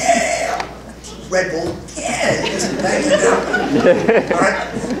 Yeah! Red Bull, yeah! You're just banging it out. All right?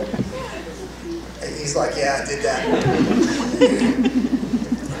 And he's like, yeah, I did that.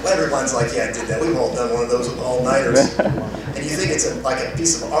 Everyone's like, yeah, I did that. We've all done one of those all-nighters. And you think it's like a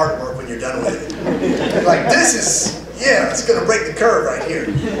piece of artwork when you're done with it. You're like, this is, yeah, it's going to break the curve right here.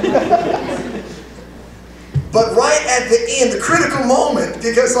 But right at the end, the critical moment,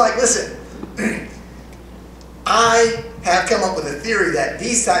 because like, listen, I have come up with a theory that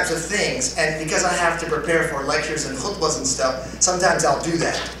these types of things, and because I have to prepare for lectures and khutbahs and stuff, sometimes I'll do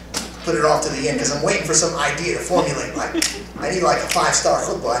that. Put it off to the end, because I'm waiting for some idea to formulate. Like, I need like a 5-star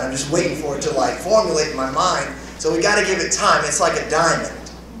khutbah, and I'm just waiting for it to like formulate in my mind. So we got to give it time. It's like a diamond.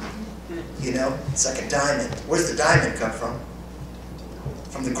 You know, it's like a diamond. Where's the diamond come from?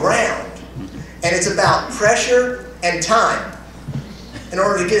 From the ground. And it's about pressure and time. In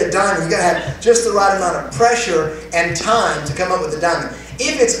order to get a diamond, you got to have just the right amount of pressure and time to come up with a diamond.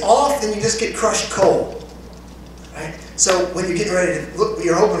 If it's off, then you just get crushed cold. Right? So when you're getting ready to look,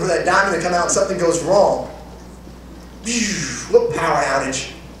 you're hoping for that diamond to come out and something goes wrong. Look, power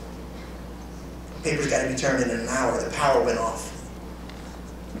outage. Paper's got to be turned in an hour. The power went off.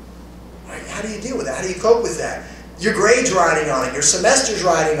 Right? How do you deal with that? How do you cope with that? Your grade's riding on it. Your semester's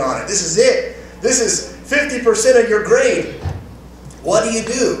riding on it. This is it. This is 50% of your grade. What do you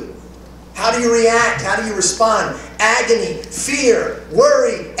do? How do you react? How do you respond? Agony, fear,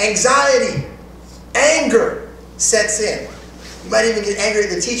 worry, anxiety, anger sets in. You might even get angry at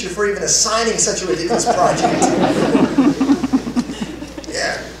the teacher for even assigning such a ridiculous project.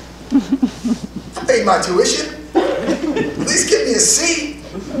 Yeah. I paid my tuition. At least give me a C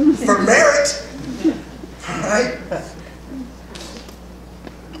for merit. Right?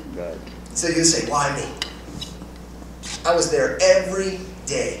 So you say, why me? I was there every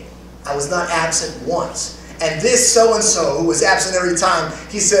day. I was not absent once. And this so-and-so, who was absent every time,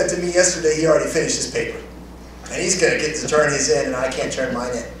 he said to me yesterday he already finished his paper. And he's going to get to turn his in, and I can't turn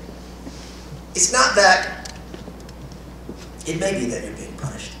mine in. It's not that. It may be that you're being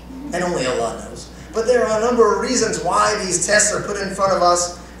punished. And only Allah knows. But there are a number of reasons why these tests are put in front of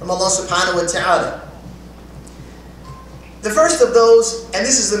us from Allah subhanahu wa ta'ala. The first of those, and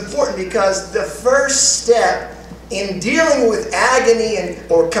this is important because the first step in dealing with agony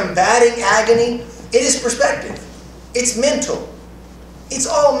or combating agony, it is perspective. It's mental. It's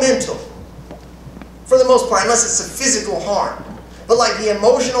all mental. For the most part, unless it's a physical harm. But like the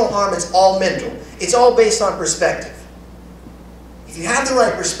emotional harm, it's all mental. It's all based on perspective. If you have the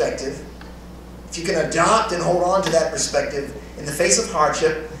right perspective, if you can adopt and hold on to that perspective in the face of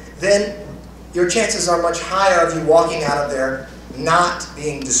hardship, then your chances are much higher of you walking out of there not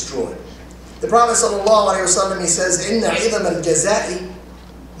being destroyed. The Prophet ﷺ, he says, "Inna idam al-jazai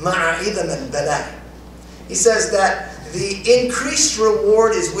ma'a idam al-bala." He says that the increased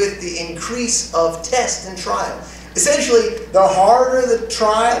reward is with the increase of test and trial. Essentially, the harder the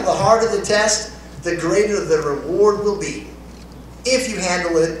trial, the harder the test, the greater the reward will be. If you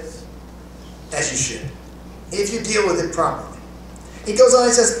handle it as you should. If you deal with it properly. He goes on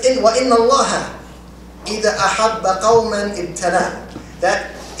and says, وَإِنَّ اللَّهَ إِذَا أَحَبَّ قَوْمًا ابْتَلَاهُمْ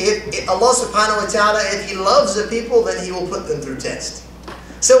that if Allah subhanahu wa ta'ala, if He loves the people, then He will put them through test.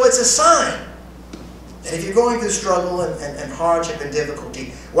 So it's a sign that if you're going through struggle and hardship and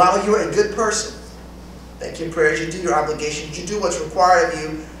difficulty, while you're a good person, make your prayers, you do your obligations, you do what's required of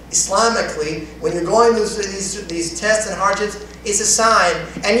you Islamically, when you're going through these tests and hardships, it's a sign,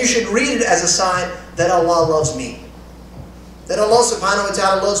 and you should read it as a sign that Allah loves me. That Allah subhanahu wa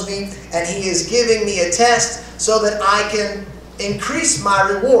ta'ala loves me, and He is giving me a test so that I can increase my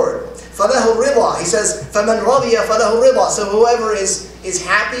reward. فَلَهُ الرِّضَى. He says, فَمَنْ رَضِيَ فَلَهُ الرِّضَى. So whoever is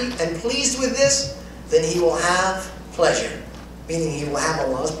happy and pleased with this, then he will have pleasure. Meaning he will have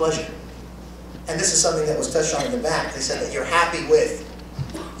Allah's pleasure. And this is something that was touched on in the back. They said that you're happy with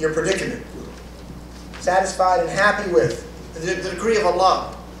your predicament. Satisfied and happy with the decree of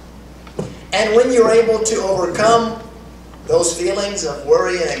Allah. And when you're able to overcome those feelings of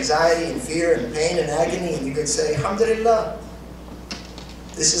worry and anxiety and fear and pain and agony, and you can say, Alhamdulillah,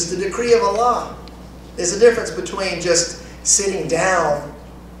 this is the decree of Allah. There's a difference between just sitting down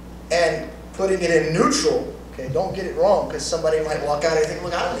and putting it in neutral. Okay, don't get it wrong, because somebody might walk out and think,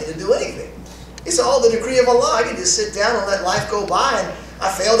 look, I don't need to do anything. It's all the decree of Allah. I can just sit down and let life go by, and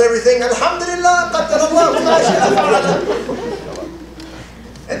I failed everything. Alhamdulillah,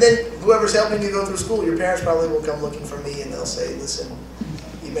 and then whoever's helping you go through school, your parents probably will come looking for me, and they'll say, listen,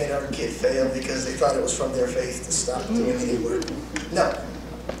 you made our kid fail because they thought it was from their faith to stop doing any work. No.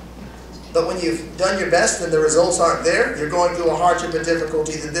 But when you've done your best and the results aren't there, you're going through a hardship and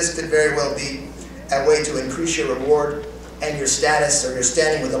difficulty, then this could very well be a way to increase your reward and your status or your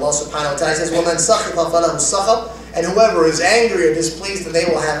standing with Allah subhanahu wa ta'ala. He says, وَمَنْ سَخِطَ فَلَهُ السَّخَطُ. And whoever is angry or displeased, then they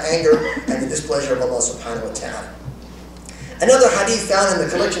will have anger and the displeasure of Allah subhanahu wa ta'ala. Another hadith found in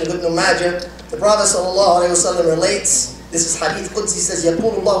the collection of Ibn Majah, the Prophet sallallahu alayhi wa sallam relates, this is hadith Qudsi, says,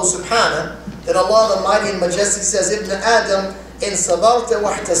 يَقُولُ اللَّهُ سُبْحَانَهُ, that Allah the Mighty and Majestic says, Ibn Adam, إن صبرت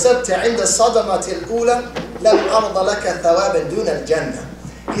واحتسبت عند الصدمة الأولى لم أرض لك ثوابا دون الجنة.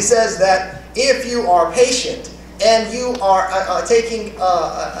 He says that if you are patient and you are taking,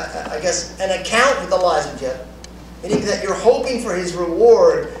 I guess, an account with Allah, meaning that you're hoping for His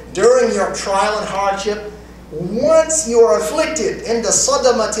reward during your trial and hardship, once you are afflicted in the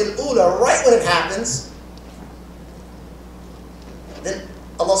صدمة الأولى, right when it happens, then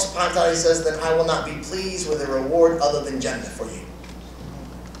Allah subhanahu wa ta'ala says that I will not be pleased with a reward other than Jannah for you.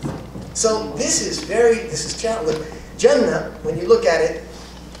 So this is challenging. Jannah, when you look at it,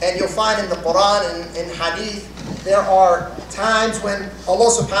 and you'll find in the Quran and in Hadith, there are times when Allah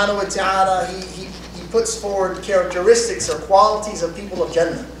subhanahu wa ta'ala, He puts forward characteristics or qualities of people of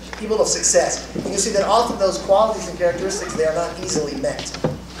Jannah, people of success. And you see that often those qualities and characteristics, they are not easily met.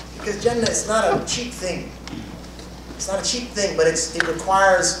 Because Jannah is not a cheap thing. It's not a cheap thing, but it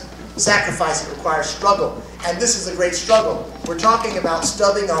requires sacrifice, it requires struggle. And this is a great struggle. We're talking about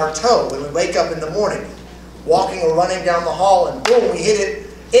stubbing our toe when we wake up in the morning, walking or running down the hall, and boom, we hit it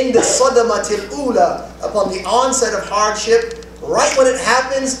in the sadamatil ula, upon the onset of hardship. Right when it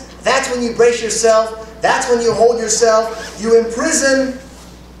happens, that's when you brace yourself, that's when you hold yourself, you imprison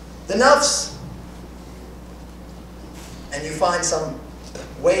the nafs, and you find some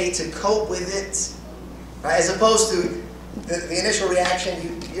way to cope with it. Right? As opposed to the initial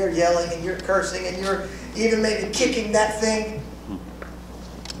reaction, you're yelling and you're cursing and you're even maybe kicking that thing.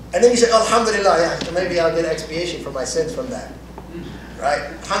 And then you say, Alhamdulillah, yeah, so maybe I'll get expiation for my sins from that. Right?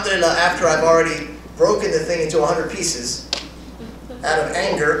 Alhamdulillah, after I've already broken the thing into 100 pieces out of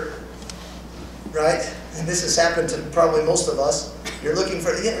anger, right? And this has happened to probably most of us. You're looking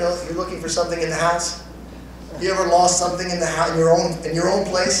for, you're looking for something in the house. You ever lost something in the house, in your own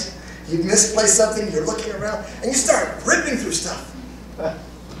place? You misplaced something, you're looking around, and you start ripping through stuff.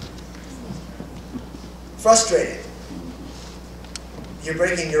 Frustrated. You're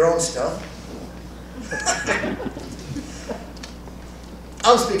breaking your own stuff.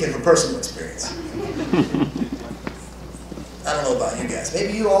 I'm speaking from personal experience. I don't know about you guys.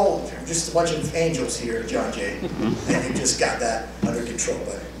 Maybe you all are just a bunch of angels here, John Jay, and you just got that under control.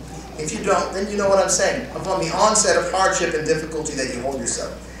 But if you don't, then you know what I'm saying. Upon the onset of hardship and difficulty that you hold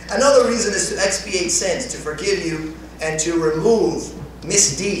yourself. Another reason is to expiate sins, to forgive you, and to remove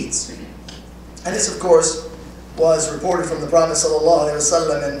misdeeds. And this, of course, was reported from the Prophet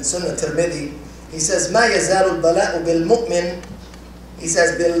ﷺ in Sunnah Tirmidhi. He says, مَا يَزَالُ الْبَلَاءُ بِالْمُؤْمِنِ. He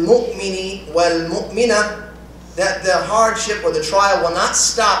says, بِالْمُؤْمِنِ وَالْمُؤْمِنَةِ. That the hardship or the trial will not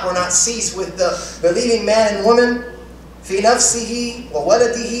stop or not cease with the believing man and woman. فِي نَفْسِهِ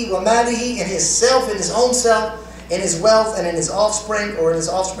وَوَلَدِهِ وَمَالِهِ. In his self, in his own self, in his wealth and in his offspring, or in his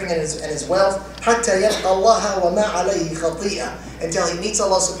offspring and his wealth, حَتَّى يَلْقَى اللَّهَ وَمَا عَلَيْهِ خَطِيئًا. Until he meets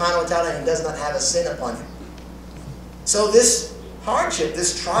Allah subhanahu wa ta'ala and he does not have a sin upon him. So this hardship,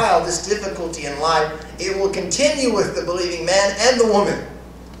 this trial, this difficulty in life, it will continue with the believing man and the woman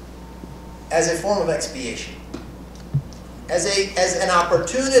as a form of expiation, as an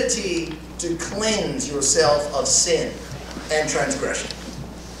opportunity to cleanse yourself of sin and transgression.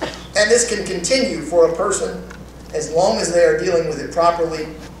 And this can continue for a person as long as they are dealing with it properly,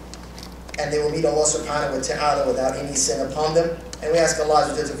 and they will meet Allah subhanahu wa ta'ala without any sin upon them. And we ask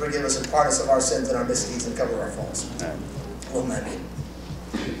Allah to forgive us and pardon us of our sins and our misdeeds and cover our faults. Amen.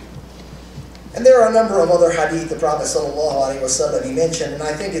 And there are a number of other hadith the Prophet sallallahu alaihi wasallam he mentioned, and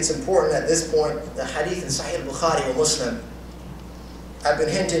I think it's important at this point, the hadith in Sahih Bukhari or Muslim. I've been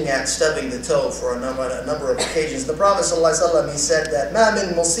hinting at stubbing the toe for a number of occasions. The Prophet sallallahu alaihi wasallam, he said that ما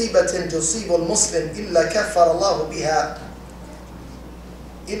من مصيبة تصيب المسلم إلا كفر الله بها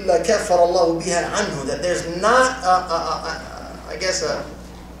إلا كفر الله بها عنه. That there's not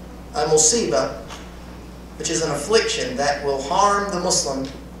a musibah, which is an affliction that will harm the Muslim,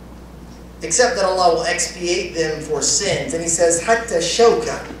 except that Allah will expiate them for sins. And he says, حتى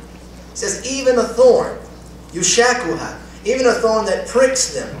الشوكة. He says, even a thorn, يشاكها, even a thorn that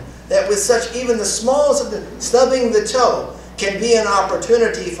pricks them, that with such, even the smallest of the stubbing the toe, can be an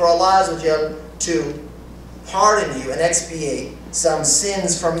opportunity for Allah to pardon you and expiate some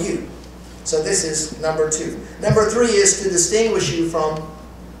sins from you. So this is number 2. Number 3 is to distinguish you from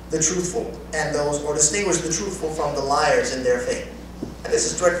the truthful and those, or distinguish the truthful from the liars in their faith. And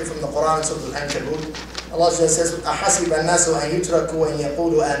this is directly from the Quran, Surah Al-Ankabut. Allah says, أَحَسِبَ النَّاسُ أَن يُتْرَكُوا أَن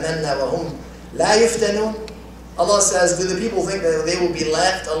يَقُولُوا آمَنَّا وَهُمْ لَا يُفْتَنُونَ. Allah says, do the people think that they will be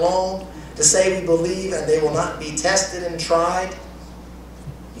left alone to say we believe and they will not be tested and tried?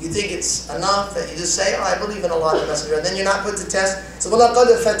 You think it's enough that you just say, oh, I believe in Allah the Messenger, and then you're not put to test? So, وَلَقَدْ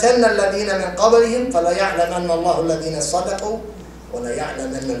فَتَنَّا الَّذِينَ مِنْ قَبْلِهِمْ فَلَيَعْلَمَنَّ اللَّهُ الَّذِينَ صَدَقُوا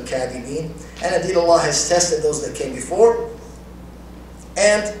وَلَيَعْلَمَنَّ الْكَاذِبِينَ. And indeed Allah has tested those that came before.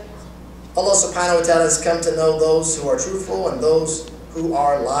 And Allah subhanahu wa ta'ala has come to know those who are truthful and those who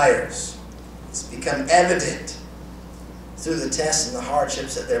are liars. It's become evident through the tests and the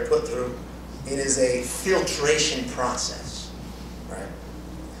hardships that they're put through. It is a filtration process, right?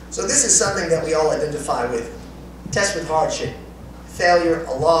 So this is something that we all identify with. Test with hardship, failure,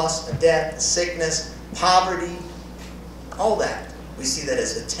 a loss, a death, a sickness, poverty, all that. We see that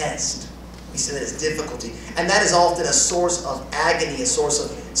as a test. We see that as difficulty. And that is often a source of agony, a source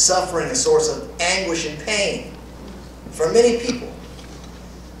of suffering, a source of anguish and pain for many people.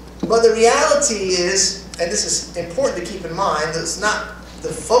 But the reality is, and this is important to keep in mind, that it's not the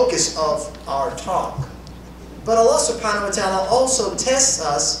focus of our talk, but Allah subhanahu wa ta'ala also tests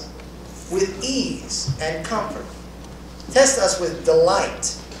us with ease and comfort. Tests us with delight.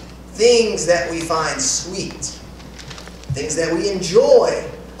 Things that we find sweet. Things that we enjoy.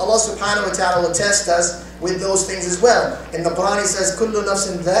 Allah subhanahu wa ta'ala will test us with those things as well. In the Quran He says, كُلُّ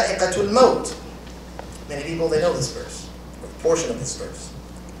نَفْسٍ ذَائِقَةُ الْمَوْتِ. Many people, they know this verse, or a portion of this verse.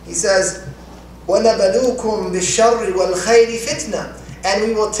 He says, وَنَبَلُوكُمْ بِالشَّرِّ وَالْخَيْرِ فِتْنَةً. And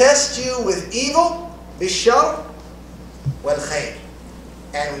we will test you with evil, بِالشَّرِّ وَالْخَيْرِ.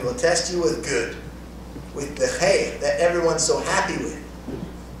 And we will test you with good, with the khair that everyone's so happy with.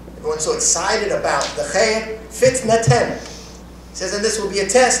 Everyone's so excited about the khair, fitnatan. He says, and this will be a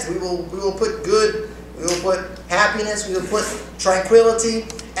test. We will put good, we will put happiness, we will put tranquility,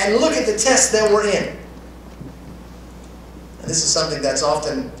 and look at the test that we're in. And this is something that's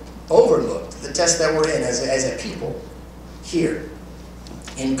often overlooked, the test that we're in as a people here,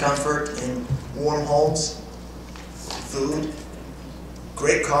 in comfort, in warm homes, food,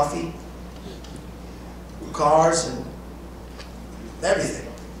 great coffee, cars, and everything.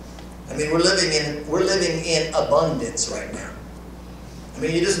 I mean, we're living in abundance right now. I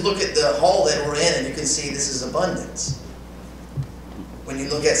mean, you just look at the hall that we're in and you can see this is abundance. When you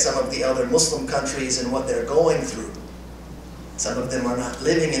look at some of the other Muslim countries and what they're going through, some of them are not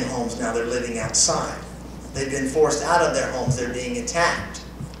living in homes now, they're living outside. They've been forced out of their homes, they're being attacked.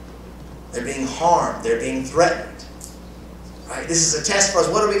 They're being harmed, they're being threatened. Right? This is a test for us.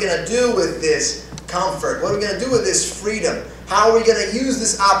 What are we going to do with this comfort? What are we going to do with this freedom? How are we going to use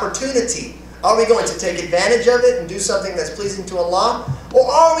this opportunity? Are we going to take advantage of it and do something that's pleasing to Allah? Or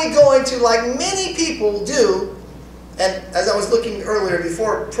are we going to, like many people do, and as I was looking earlier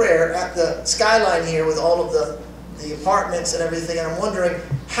before prayer at the skyline here with all of the apartments and everything, and I'm wondering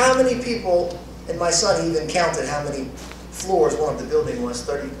how many people, and my son even counted how many floors one of the building was,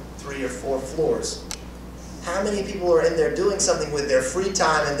 33 or 4 floors. How many people are in there doing something with their free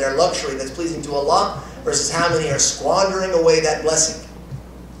time and their luxury that's pleasing to Allah versus how many are squandering away that blessing?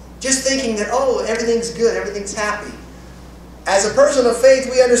 Just thinking that, oh, everything's good, everything's happy. As a person of faith,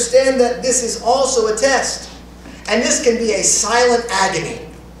 we understand that this is also a test. And this can be a silent agony,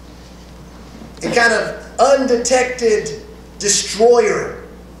 a kind of undetected destroyer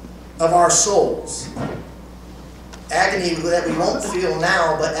of our souls. Agony that we won't feel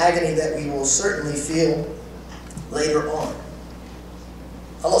now, but agony that we will certainly feel later on.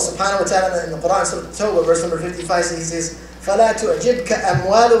 Allah subhanahu wa ta'ala in the Quran, Surah At-Tawbah, verse number 55, He says, فَلَا تُعْجِبْكَ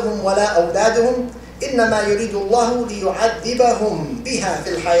أَمْوَالُهُمْ وَلَا أَوْلَادُهُمْ إِنَّمَا يُرِيدُ اللَّهُ لِيُعَذِّبَهُم بِهَا فِي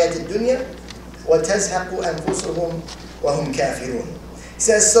الْحَيَاةِ الدُّنْيَا وَتَزْهَقُ أَنفُسُهُمْ وَهُمْ كَافِرُونَ. He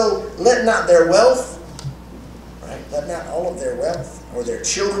says, so let not their wealth, right, let not all of their wealth or their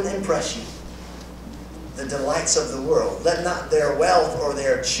children impress you. The delights of the world. Let not their wealth or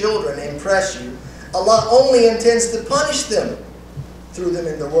their children impress you. Allah only intends to punish them through them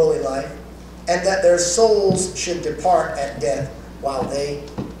in the worldly life, and that their souls should depart at death while they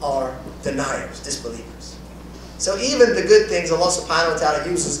are deniers, disbelievers. So even the good things Allah subhanahu wa ta'ala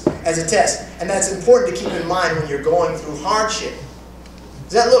uses as a test. And that's important to keep in mind when you're going through hardship.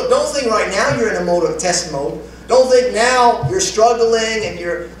 Look, don't think right now you're in a mode of test mode. Don't think now you're struggling and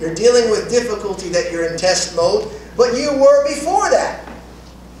you're dealing with difficulty that you're in test mode. But you were before that.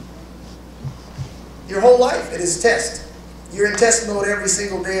 Your whole life, it is test. You're in test mode every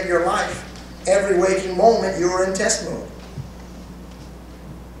single day of your life. Every waking moment, you're in test mode.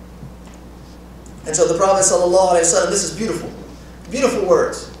 And so the Prophet ﷺ, this is beautiful. Beautiful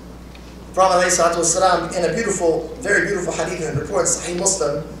words. The Prophet ﷺ, in a beautiful, very beautiful hadith and report, Sahih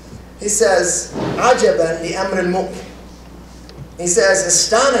Muslim, he says, عَجَبًا لِأَمْرِ الْمُؤْمِنِ. He says,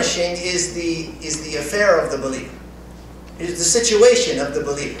 astonishing is the affair of the believer. It is the situation of the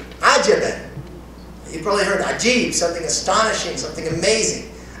believer. عَجَبًا. You probably heard ajib, something astonishing, something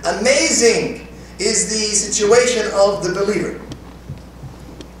amazing. Amazing is the situation of the believer.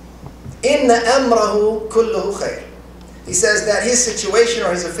 Inna amrahu kulluhu khair. He says that his situation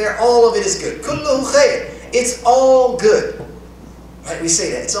or his affair, all of it is good. Kulluhu khair. It's all good. Right? We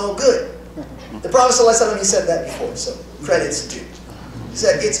say that. It's all good. The Prophet ﷺ, he said that before, so credits due. He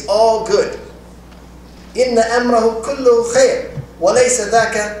said, it's all good. Inna amrahu kulluhu khair. وَلَيْسَ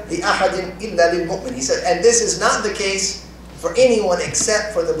ذَاكَ لِأَحَدٍ إِلَّا لِلْمُؤْمِنِ. He said, and this is not the case for anyone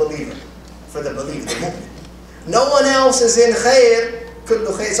except for the believer. For the believer, the mu'min. No one else is in khair.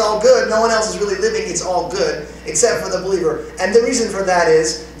 It's all good. No one else is really living. It's all good except for the believer. And the reason for that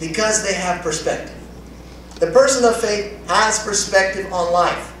is because they have perspective. The person of faith has perspective on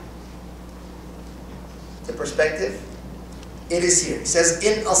life. The perspective, it is here. He says,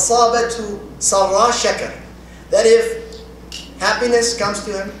 in asabatu sarra shakar. That if happiness comes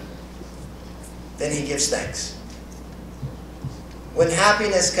to him, then he gives thanks. When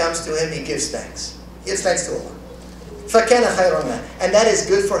happiness comes to him, he gives thanks. He gives thanks to Allah. فَكَانَ خَيْرًا لَهُ. And that is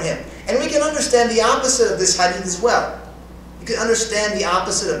good for him. And we can understand the opposite of this hadith as well. You can understand the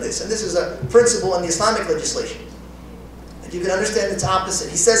opposite of this. And this is a principle in the Islamic legislation. And you can understand its opposite.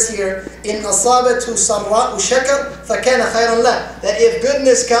 He says here, إِنْ أَصَابَتْهُ سَرَّاءُ شَكَرْ فَكَانَ خَيْرًا لَهُ. That if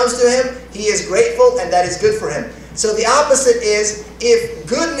goodness comes to him, he is grateful and that is good for him. So the opposite is, if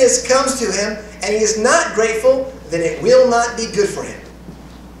goodness comes to him and he is not grateful, then it will not be good for him.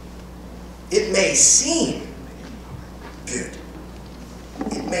 It may seem good.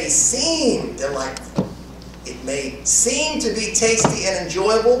 It may seem delightful. It may seem to be tasty and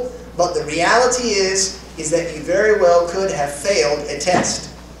enjoyable, but the reality is that you very well could have failed a test.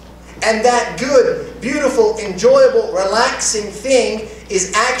 And that good, beautiful, enjoyable, relaxing thing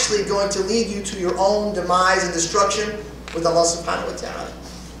is actually going to lead you to your own demise and destruction with Allah subhanahu wa ta'ala.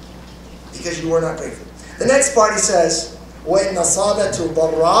 Because you were not grateful. The next part he says, وَإِنَّ صَابَتُ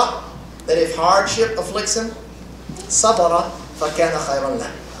ضَرَّاء. That if hardship afflicts him, صَبَرَ فَكَانَ خَيْرًا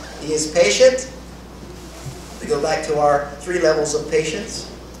لَهُ. He is patient. We go back to our 3 levels of patience.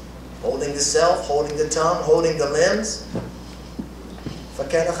 Holding the self, holding the tongue, holding the limbs.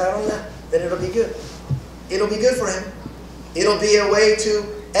 فَكَانَ خَيْرًا لَهُ. Then it'll be good. It'll be good for him. It'll be a way to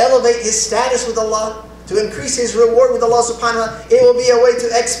elevate his status with Allah, to increase his reward with Allah subhanahu wa ta'ala. It will be a way to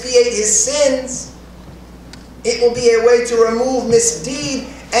expiate his sins. It will be a way to remove misdeed,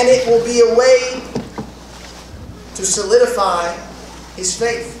 and it will be a way to solidify his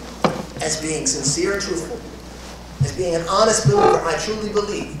faith as being sincere and truthful, as being an honest believer. I truly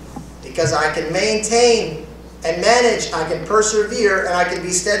believe, because I can maintain and manage, I can persevere, and I can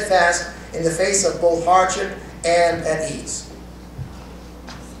be steadfast in the face of both hardship and at ease.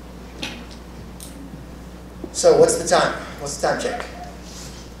 So what's the time? What's the time check?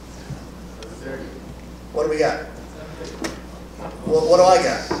 What do we got? What do I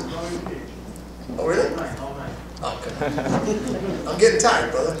got? Oh, really? Oh, okay. I'm getting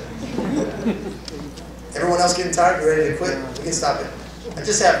tired, brother. Everyone else getting tired? You ready to quit? We can stop it. I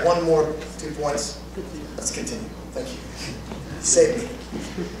just have one more 2 points. Let's continue. Thank you. You saved me.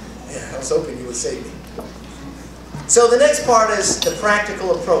 Yeah, I was hoping you would save me. So the next part is the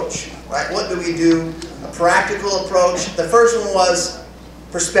practical approach. Right? What do we do? A practical approach. The first one was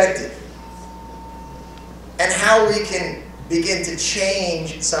perspective. And how we can begin to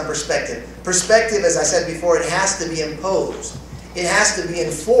change some perspective. Perspective, as I said before, it has to be imposed. It has to be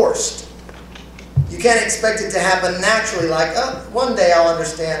enforced. You can't expect it to happen naturally, like, oh, one day I'll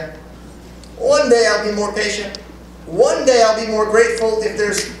understand. One day I'll be more patient. One day I'll be more grateful if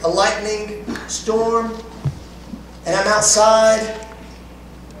there's a lightning storm and I'm outside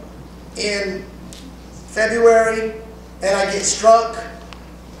in February and I get struck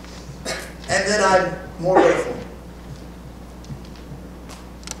and then I'm more grateful.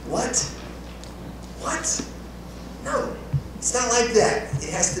 What? What? No, it's not like that. It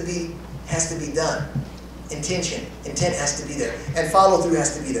has to be done. Intention. Intent has to be there. And follow through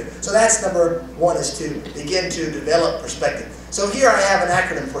has to be there. So that's number one, is to begin to develop perspective. So here I have an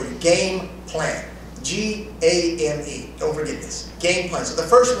acronym for you. GAME plan. G-A-M-E. Don't forget this. Game plan. So the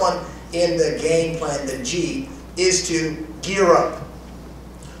first one in the game plan, the G, is to gear up.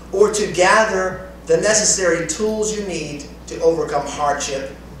 Or to gather the necessary tools you need to overcome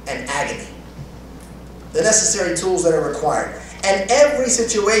hardship and agony. The necessary tools that are required. And every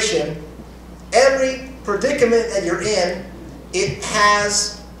situation, every predicament that you're in, it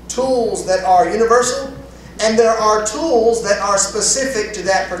has tools that are universal, and there are tools that are specific to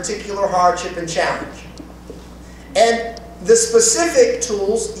that particular hardship and challenge. And the specific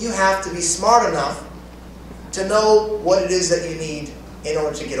tools, you have to be smart enough to know what it is that you need in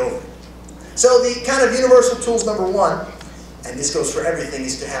order to get over it. So the kind of universal tools, number one, and this goes for everything,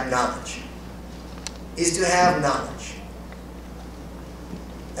 is to have knowledge. Is to have knowledge.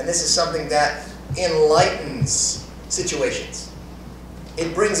 And this is something that enlightens situations.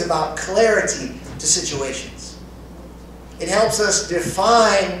 It brings about clarity to situations. It helps us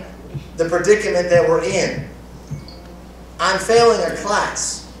define the predicament that we're in. I'm failing a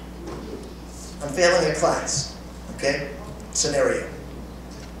class. I'm failing a class. Okay? Scenario.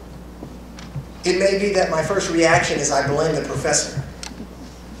 It may be that my first reaction is I blame the professor.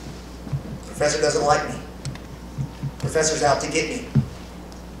 Professor doesn't like me. Professor's out to get me.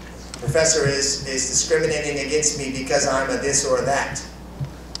 Professor is discriminating against me because I'm a this or a that.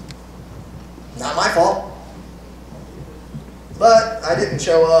 Not my fault. But I didn't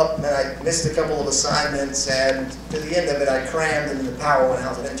show up, and I missed a couple of assignments, and to the end of it I crammed, and the power went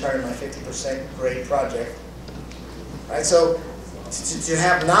out. I didn't turn in my 50% grade project. Right? So to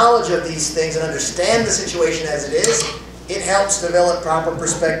have knowledge of these things and understand the situation as it is, it helps develop proper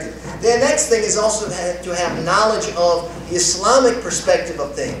perspective. The next thing is also to have knowledge of the Islamic perspective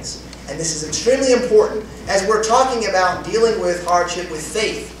of things. And this is extremely important as we're talking about dealing with hardship with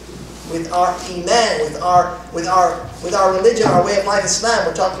faith, with our Iman, with our religion, our way of life, Islam.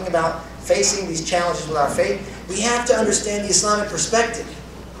 We're talking about facing these challenges with our faith. We have to understand the Islamic perspective.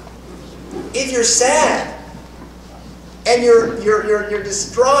 If you're sad and you're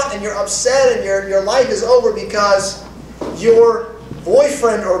distraught and you're upset and your life is over because your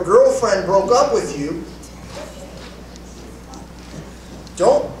boyfriend or girlfriend broke up with you,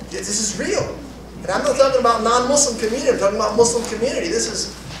 this is real. And I'm not talking about non-Muslim community, I'm talking about Muslim community. This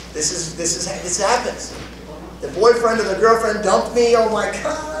happens. The boyfriend or the girlfriend dumped me, oh my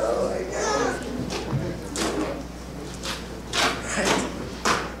God, oh my God. Right?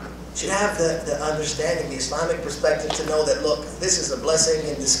 Should have the understanding, the Islamic perspective to know that, look, this is a blessing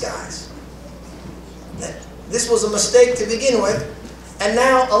in disguise. That this was a mistake to begin with, and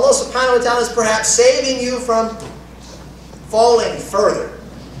now Allah subhanahu wa ta'ala is perhaps saving you from falling further.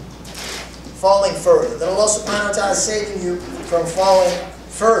 Falling further. That Allah subhanahu wa ta'ala is saving you from falling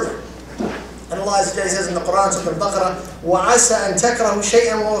further. And Allah Azza wa Jalla says in the Quran, Surah Al-Baqarah, وَعَسَى أَن تَكْرَهُ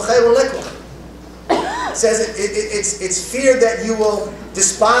شَيْئًا وَهُوَ خَيْرٌ لَكُمْ. It says it's feared that you will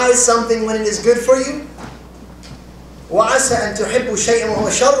despise something when it is good for you. وَعَسَى أَن تُحِبُّ شَيْئًا وَهُوَ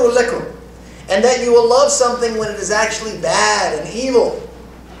شَرٌ لَكُمْ. And that you will love something when it is actually bad and evil.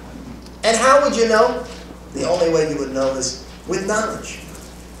 And how would you know? The only way you would know is with knowledge.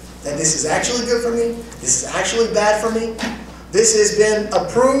 That this is actually good for me, this is actually bad for me, this has been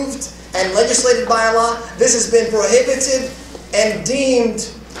approved and legislated by Allah, this has been prohibited and deemed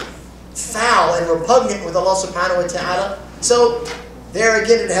foul and repugnant with Allah subhanahu wa ta'ala. So there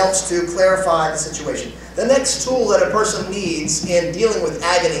again it helps to clarify the situation. The next tool that a person needs in dealing with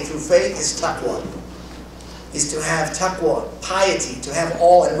agony through faith is taqwa. Is to have taqwa, piety, to have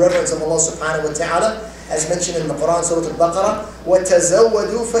awe and reverence of Allah subhanahu wa ta'ala. As mentioned in the Quran, Surah Al-Baqarah,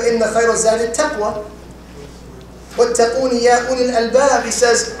 وَتَزَوَّدُوا فَإِنَّ خَيْرَ الزَّادِ التَّقْوَى. وَاتَّقُونِ يَا أُولِي الْأَلْبَابِ, he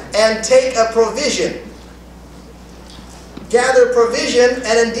says, and take a provision. Gather provision,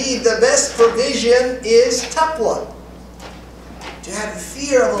 and indeed the best provision is taqwa. To have the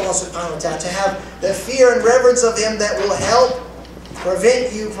fear of Allah subhanahu wa ta'ala, to have the fear and reverence of Him that will help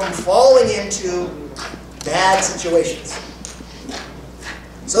prevent you from falling into bad situations.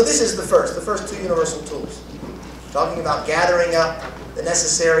 So this is the first two universal tools. Talking about gathering up the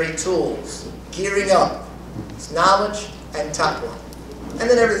necessary tools, gearing up. It's knowledge and taqwa. And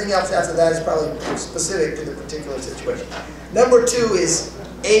then everything else after that is probably specific to the particular situation. Number two is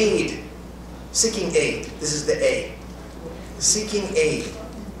aid. Seeking aid. This is the A. Seeking aid.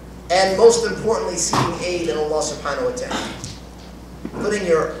 And most importantly, seeking aid in Allah subhanahu wa ta'ala. Putting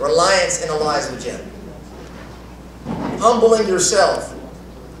your reliance in Allah azza wa jalla. Humbling yourself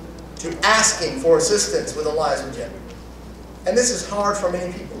to asking for assistance with Allah azza wa jalla. And this is hard for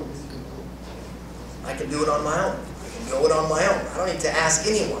many people. I can do it on my own. I can go it on my own. I don't need to ask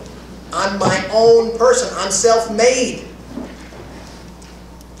anyone. I'm my own person. I'm self-made.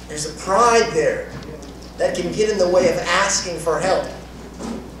 There's a pride there that can get in the way of asking for help.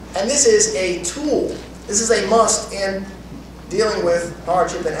 And this is a tool. This is a must in dealing with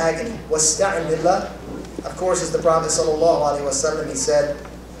hardship and agony. وَاسْتَعِنْ بِاللَّهِ. Of course, as the Prophet ﷺ, he said,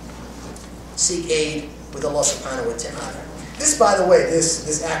 seek aid with Allah subhanahu wa ta'ala. This, by the way,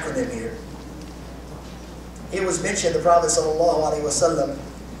 this acronym here, it was mentioned, the Prophet ﷺ,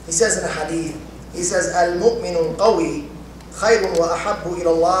 he says in a hadith, he says, Al-mu'minu qawi khayrun wa ahabbu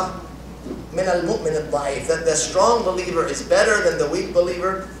ila Allah min al-mu'min al-da'if. That the strong believer is better than the weak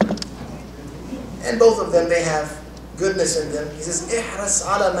believer. And both of them, they have goodness in them. He says, ihras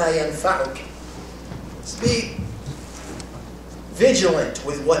ala ma yanfa'uk. Be vigilant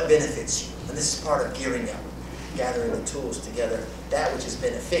with what benefits you. And this is part of gearing up, gathering the tools together, that which is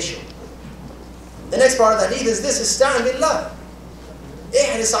beneficial. The next part of the hadith is this, ista'an billah.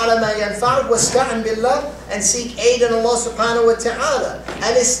 Ihris ala ma yanfa'uk wasta'an billah, and seek aid in Allah subhanahu wa ta'ala.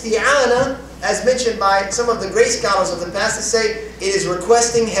 And isti'ana, as mentioned by some of the great scholars of the past, they say it is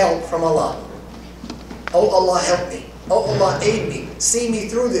requesting help from Allah. Oh Allah, help me. Oh Allah, aid me. See me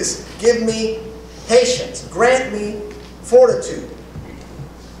through this. Give me patience. Grant me fortitude.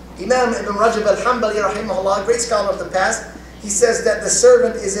 Imam Ibn Rajab al-Hanbali rahimahullah, a great scholar of the past, he says that the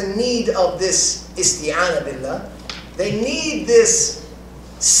servant is in need of this isti'ana billah. They need this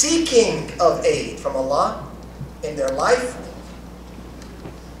seeking of aid from Allah in their life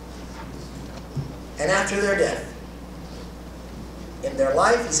and after their death. In their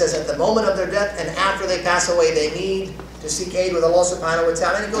life, he says at the moment of their death and after they pass away, they need to seek aid with Allah subhanahu wa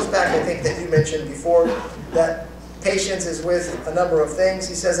ta'ala. And it goes back, I think, that you mentioned before, that patience is with a number of things.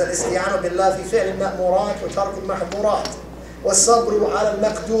 He says that isti'ana billah fi fi'l al-ma'murat wa tark al-mahdurat wa sabru ala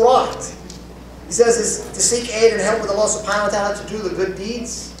al-maqdurat. He says is to seek aid and help with Allah subhanahu wa ta'ala to do the good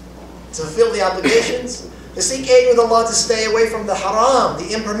deeds, to fulfill the obligations, to seek aid with Allah to stay away from the haram,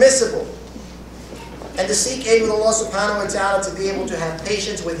 the impermissible, and to seek aid with Allah subhanahu wa ta'ala to be able to have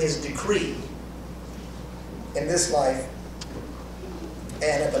patience with His decree in this life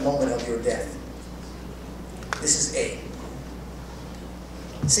and at the moment of your death. This is aid.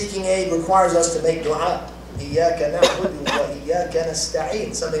 Seeking aid requires us to make dua. إِيَّاكَ نَعْبُدُ وَإِيَّاكَ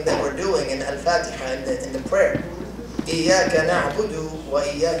نَسْتَعِينُ. Something that we're doing in Al-Fatiha, in the prayer. إِيَّاكَ نَعْبُدُ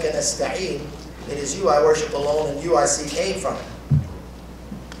وَإِيَّاكَ نَسْتَعِينُ. It is you I worship alone and you I seek aid from.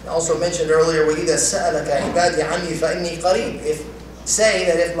 I also mentioned earlier, وَإِذَا سَأَلَكَ عِبَادِي عَنِّي فَإِنِّي قَرِيبٌ. Say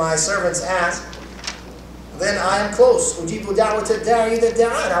that if my servants ask, then I am close. أُجِيبُ دَعْوَةَ الدَّاعِ إِذَا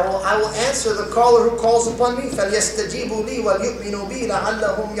دَعَانِ. I will answer the caller who calls upon me. فَلْيَسْتَجِيبُوا لِي وَلْيُؤْمِنُوا بِي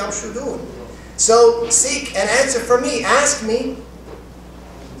لَعَلَّهُمْ يَرْشُدُونَ. So seek and answer from me. Ask me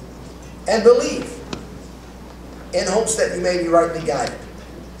and believe in hopes that you may be rightly guided.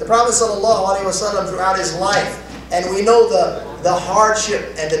 The Prophet ﷺ throughout his life, and we know the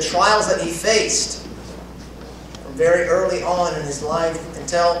hardship and the trials that he faced from very early on in his life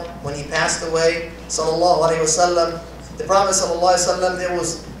until when he passed away, ﷺ, the Prophet ﷺ, there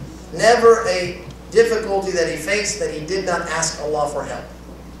was never a difficulty that he faced that he did not ask Allah for help.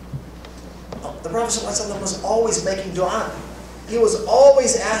 The Prophet ﷺ was always making dua. He was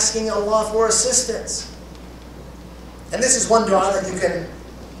always asking Allah for assistance. And this is one dua that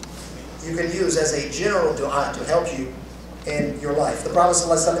you can use as a general dua to help you in your life. The Prophet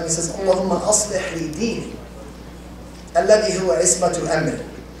ﷺ, he says, Allahumma aslih li dini, alladhi huwa ismatu amri.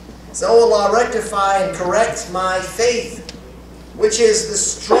 So, oh Allah, rectify and correct my faith, which is the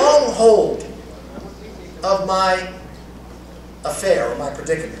stronghold of my affair, or my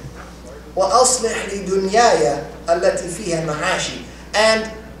predicament. وَأَصْلِحْ لِي دُنْيَايَ الَّتِي فِيهَا مَعَاشِي.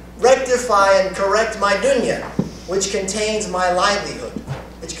 And rectify and correct my dunya, which contains my livelihood,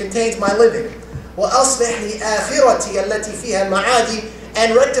 which contains my living. وَأَصْلِحْ لِي آخِرَتِي الَّتِي فِيهَا مَعَادِي,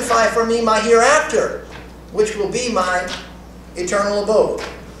 and rectify for me my hereafter, which will be my eternal abode.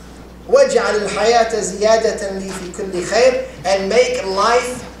 وَاجْعَلِ الْحَيَاةَ زِيَادَةً لِي فِي كُلِّ خَيْرٍ, and make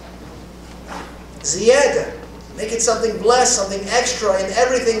life ziyada. Make it something blessed, something extra in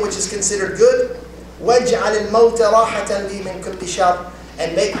everything which is considered good. وَاجْعَلِ الْمَوْتَ رَاحَةً لِي مِنْ كُلِّ شَرٍ,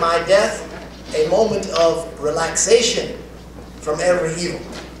 and make my death a moment of relaxation from every evil,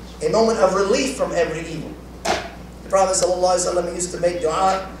 a moment of relief from every evil. The Prophet ﷺ used to make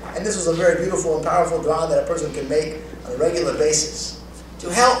dua, and this was a very beautiful and powerful dua that a person can make on a regular basis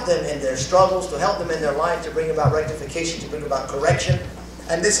to help them in their struggles, to help them in their life, to bring about rectification, to bring about correction.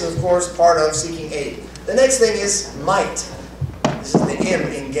 And this is, of course, part of seeking aid. The next thing is might. This is the M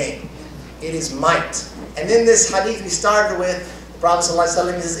in game. It is might. And in this hadith we started with, the Prophet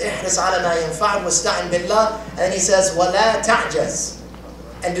ﷺ says, "Ihris ala ma yanfa'u wasta'in billah," and then he says, "Wala ta'jaz,"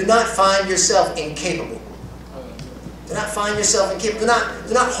 and do not find yourself incapable. Do not find yourself incapable.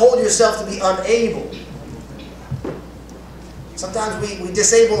 Do not hold yourself to be unable. Sometimes we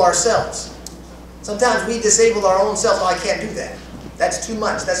disable ourselves. Sometimes we disable our own self. Oh, I can't do that. That's too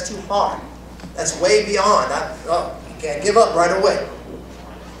much. That's too hard. That's way beyond. You can't give up right away.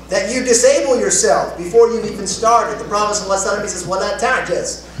 That you disable yourself before you've even started. The Prophet ﷺ says, وَلَا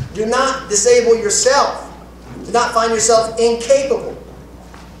تَعْجَزْ. Do not disable yourself. Do not find yourself incapable.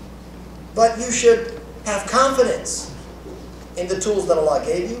 But you should have confidence in the tools that Allah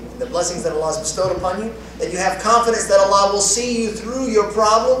gave you, in the blessings that Allah has bestowed upon you, that you have confidence that Allah will see you through your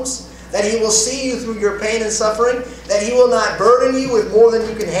problems, that He will see you through your pain and suffering, that He will not burden you with more than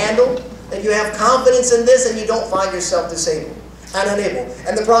you can handle, that you have confidence in this and you don't find yourself disabled and unable.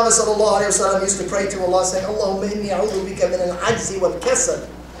 And the Prophet ﷺ used to pray to Allah saying, Allahumma inni a'udhu bika min al-ajzi wal-kasal.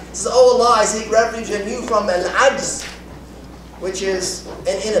 He says, Oh Allah, I seek refuge in you from al-ajz, which is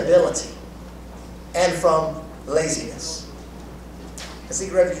an inability, and from laziness. I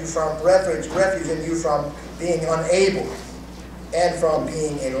seek refuge in you from being unable and from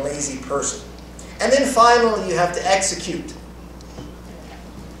being a lazy person. And then finally you have to execute,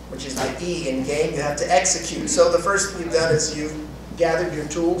 which is the E in game. You have to execute. So the first thing you've done is you've gathered your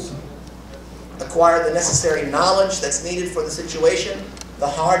tools, acquired the necessary knowledge that's needed for the situation, the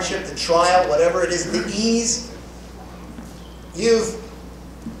hardship, the trial, whatever it is, the ease. You've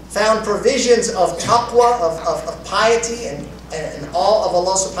found provisions of taqwa, of piety and awe of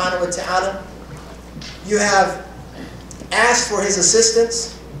Allah subhanahu wa ta'ala. You have asked for His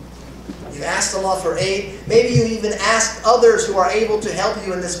assistance. You've asked Allah for aid. Maybe you even asked others who are able to help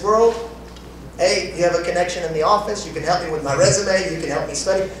you in this world. Hey, you have a connection in the office. You can help me with my resume. You can help me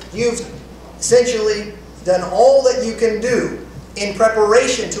study. You've essentially done all that you can do in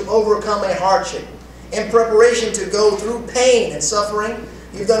preparation to overcome a hardship, in preparation to go through pain and suffering.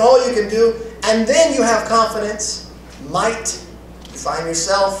 You've done all you can do, and then you have confidence, might. You find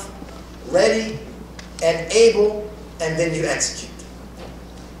yourself ready and able, and then you execute.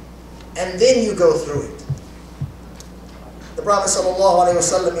 And then you go through it. The Prophet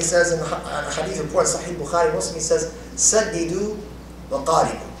ﷺ, he says in a hadith report, Sahih Bukhari, Muslim, he says, Saddidu wa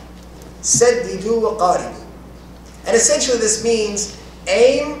qaribu. Saddidu wa qaribu. And essentially this means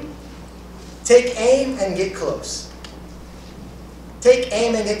aim, take aim and get close. Take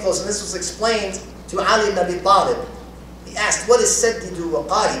aim and get close. And this was explained to Ali ibn Abi Talib. He asked, what is Saddidu wa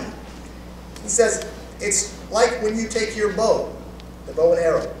qaribu? He says, it's like when you take your bow, the bow and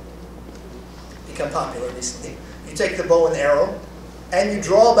arrow. Become popular recently. You take the bow and arrow, and you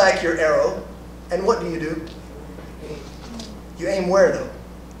draw back your arrow, and what do? You aim where though?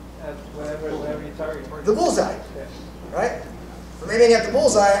 Wherever you target. The bullseye, right? From aiming at the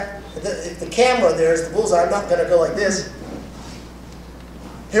bullseye, if the camera there is the bullseye, I'm not going to go like this.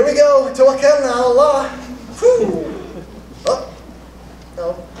 Here we go, tawakkalna ala Allah. Whew. Oh,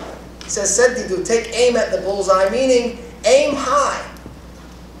 no. He says, Saddidu, take aim at the bullseye, meaning aim high.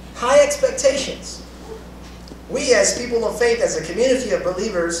 High expectations. We as people of faith, as a community of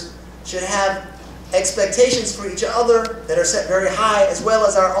believers, should have expectations for each other that are set very high, as well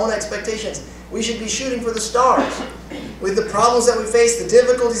as our own expectations. We should be shooting for the stars. With the problems that we face, the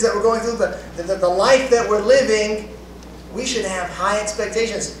difficulties that we're going through, the life that we're living, we should have high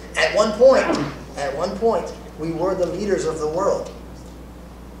expectations. At one point, we were the leaders of the world.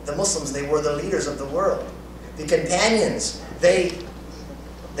 The Muslims, they were the leaders of the world. The companions, they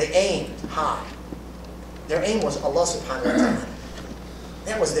aimed high. Their aim was Allah subhanahu wa ta'ala.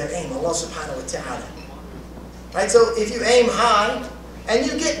 That was their aim, Allah subhanahu wa ta'ala. Right? So if you aim high, and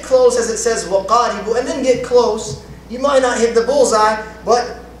you get close, as it says, وَقَارِبُ, and then get close, you might not hit the bullseye,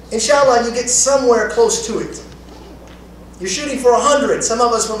 but inshallah you get somewhere close to it. You're shooting for 100. Some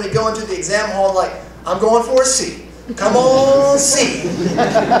of us, when we go into the exam hall, like, I'm going for a C. Come on, C.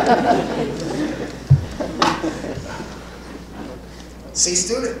 C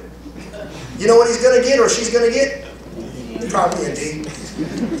student. You know what he's going to get or she's going to get? Probably a D.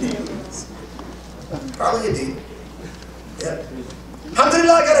 Probably a D. Yeah.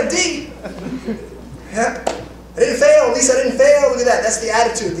 Alhamdulillah, I got a D. Yeah. I didn't fail. At least I didn't fail. Look at that. That's the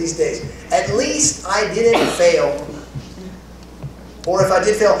attitude these days. At least I didn't fail. Or if I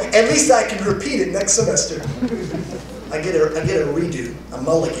did fail, at least I can repeat it next semester. I get a redo, a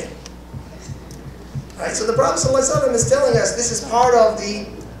mulligan. All right, so the Prophet ﷺ is telling us this is part of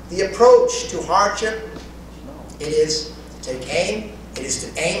the approach to hardship. It is to take aim. It is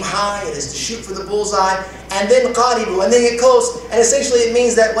to aim high. It is to shoot for the bullseye. And then qaribu, and then get close. And essentially it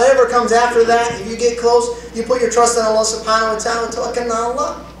means that whatever comes after that, if you get close, you put your trust in Allah subhanahu wa ta'ala. Tawakkalna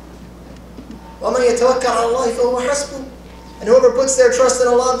Allah. وَمَنْ يَتَوَكَّلْ عَلَى اللَّهِ فَهُوَ حَسْبُهُ. And whoever puts their trust in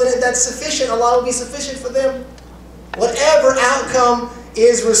Allah, then that's sufficient. Allah will be sufficient for them. Whatever outcome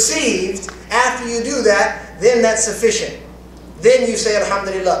is received after you do that, then that's sufficient. Then you say,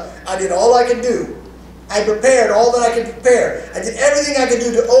 Alhamdulillah, I did all I could do. I prepared all that I could prepare. I did everything I could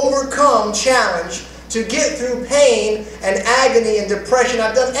do to overcome challenge, to get through pain and agony and depression.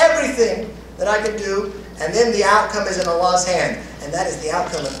 I've done everything that I could do, and then the outcome is in Allah's hand. And that is the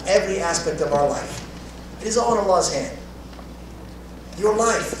outcome of every aspect of our life. It is all in Allah's hand. Your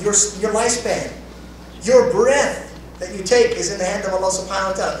life, your lifespan, your breath that you take is in the hand of Allah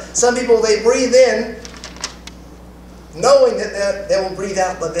subhanahu wa ta'ala. Some people, they breathe in knowing that they will breathe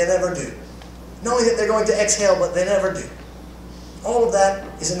out, but they never do. Knowing that they're going to exhale, but they never do. All of that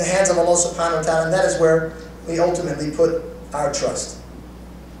is in the hands of Allah subhanahu wa ta'ala, and that is where we ultimately put our trust.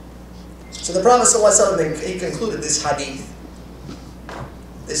 So the Prophet ﷺ, he concluded this hadith.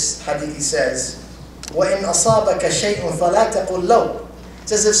 This hadith, he says, وَإِنْ أَصَابَكَ شَيْءٌ فَلَا تَقُلْ لَوْ. It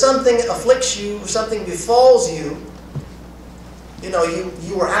says if something afflicts you, if something befalls you,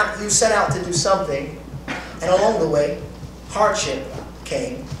 you set out to do something, and along the way, hardship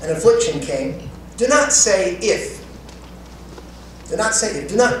came, and affliction came, do not say if. Do not say if.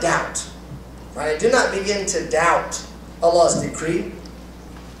 Do not doubt. Right? Do not begin to doubt Allah's decree.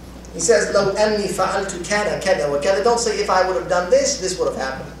 He says, لَوْ أَنِّي فَعَلْتُ كَانَ كَذَا وَكَذَا. Don't say if I would have done this, this would have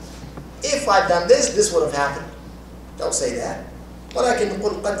happened. If I'd done this, this would have happened. Don't say that. ولكن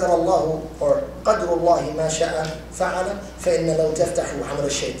قل قدر الله or قدر الله ما شاء فعل فإن لو تفتح عمل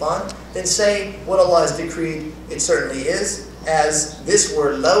الشيطان. Then say what Allah has decreed, it certainly is. As this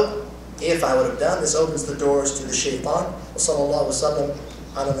word low, if I would have done, this opens the doors to the shaitan. وصلى الله وسلم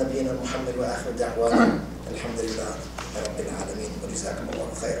على نبينا محمد وآخر دعوانا الحمد لله رب العالمين وجزاكم الله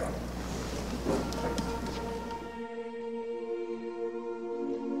خيرا.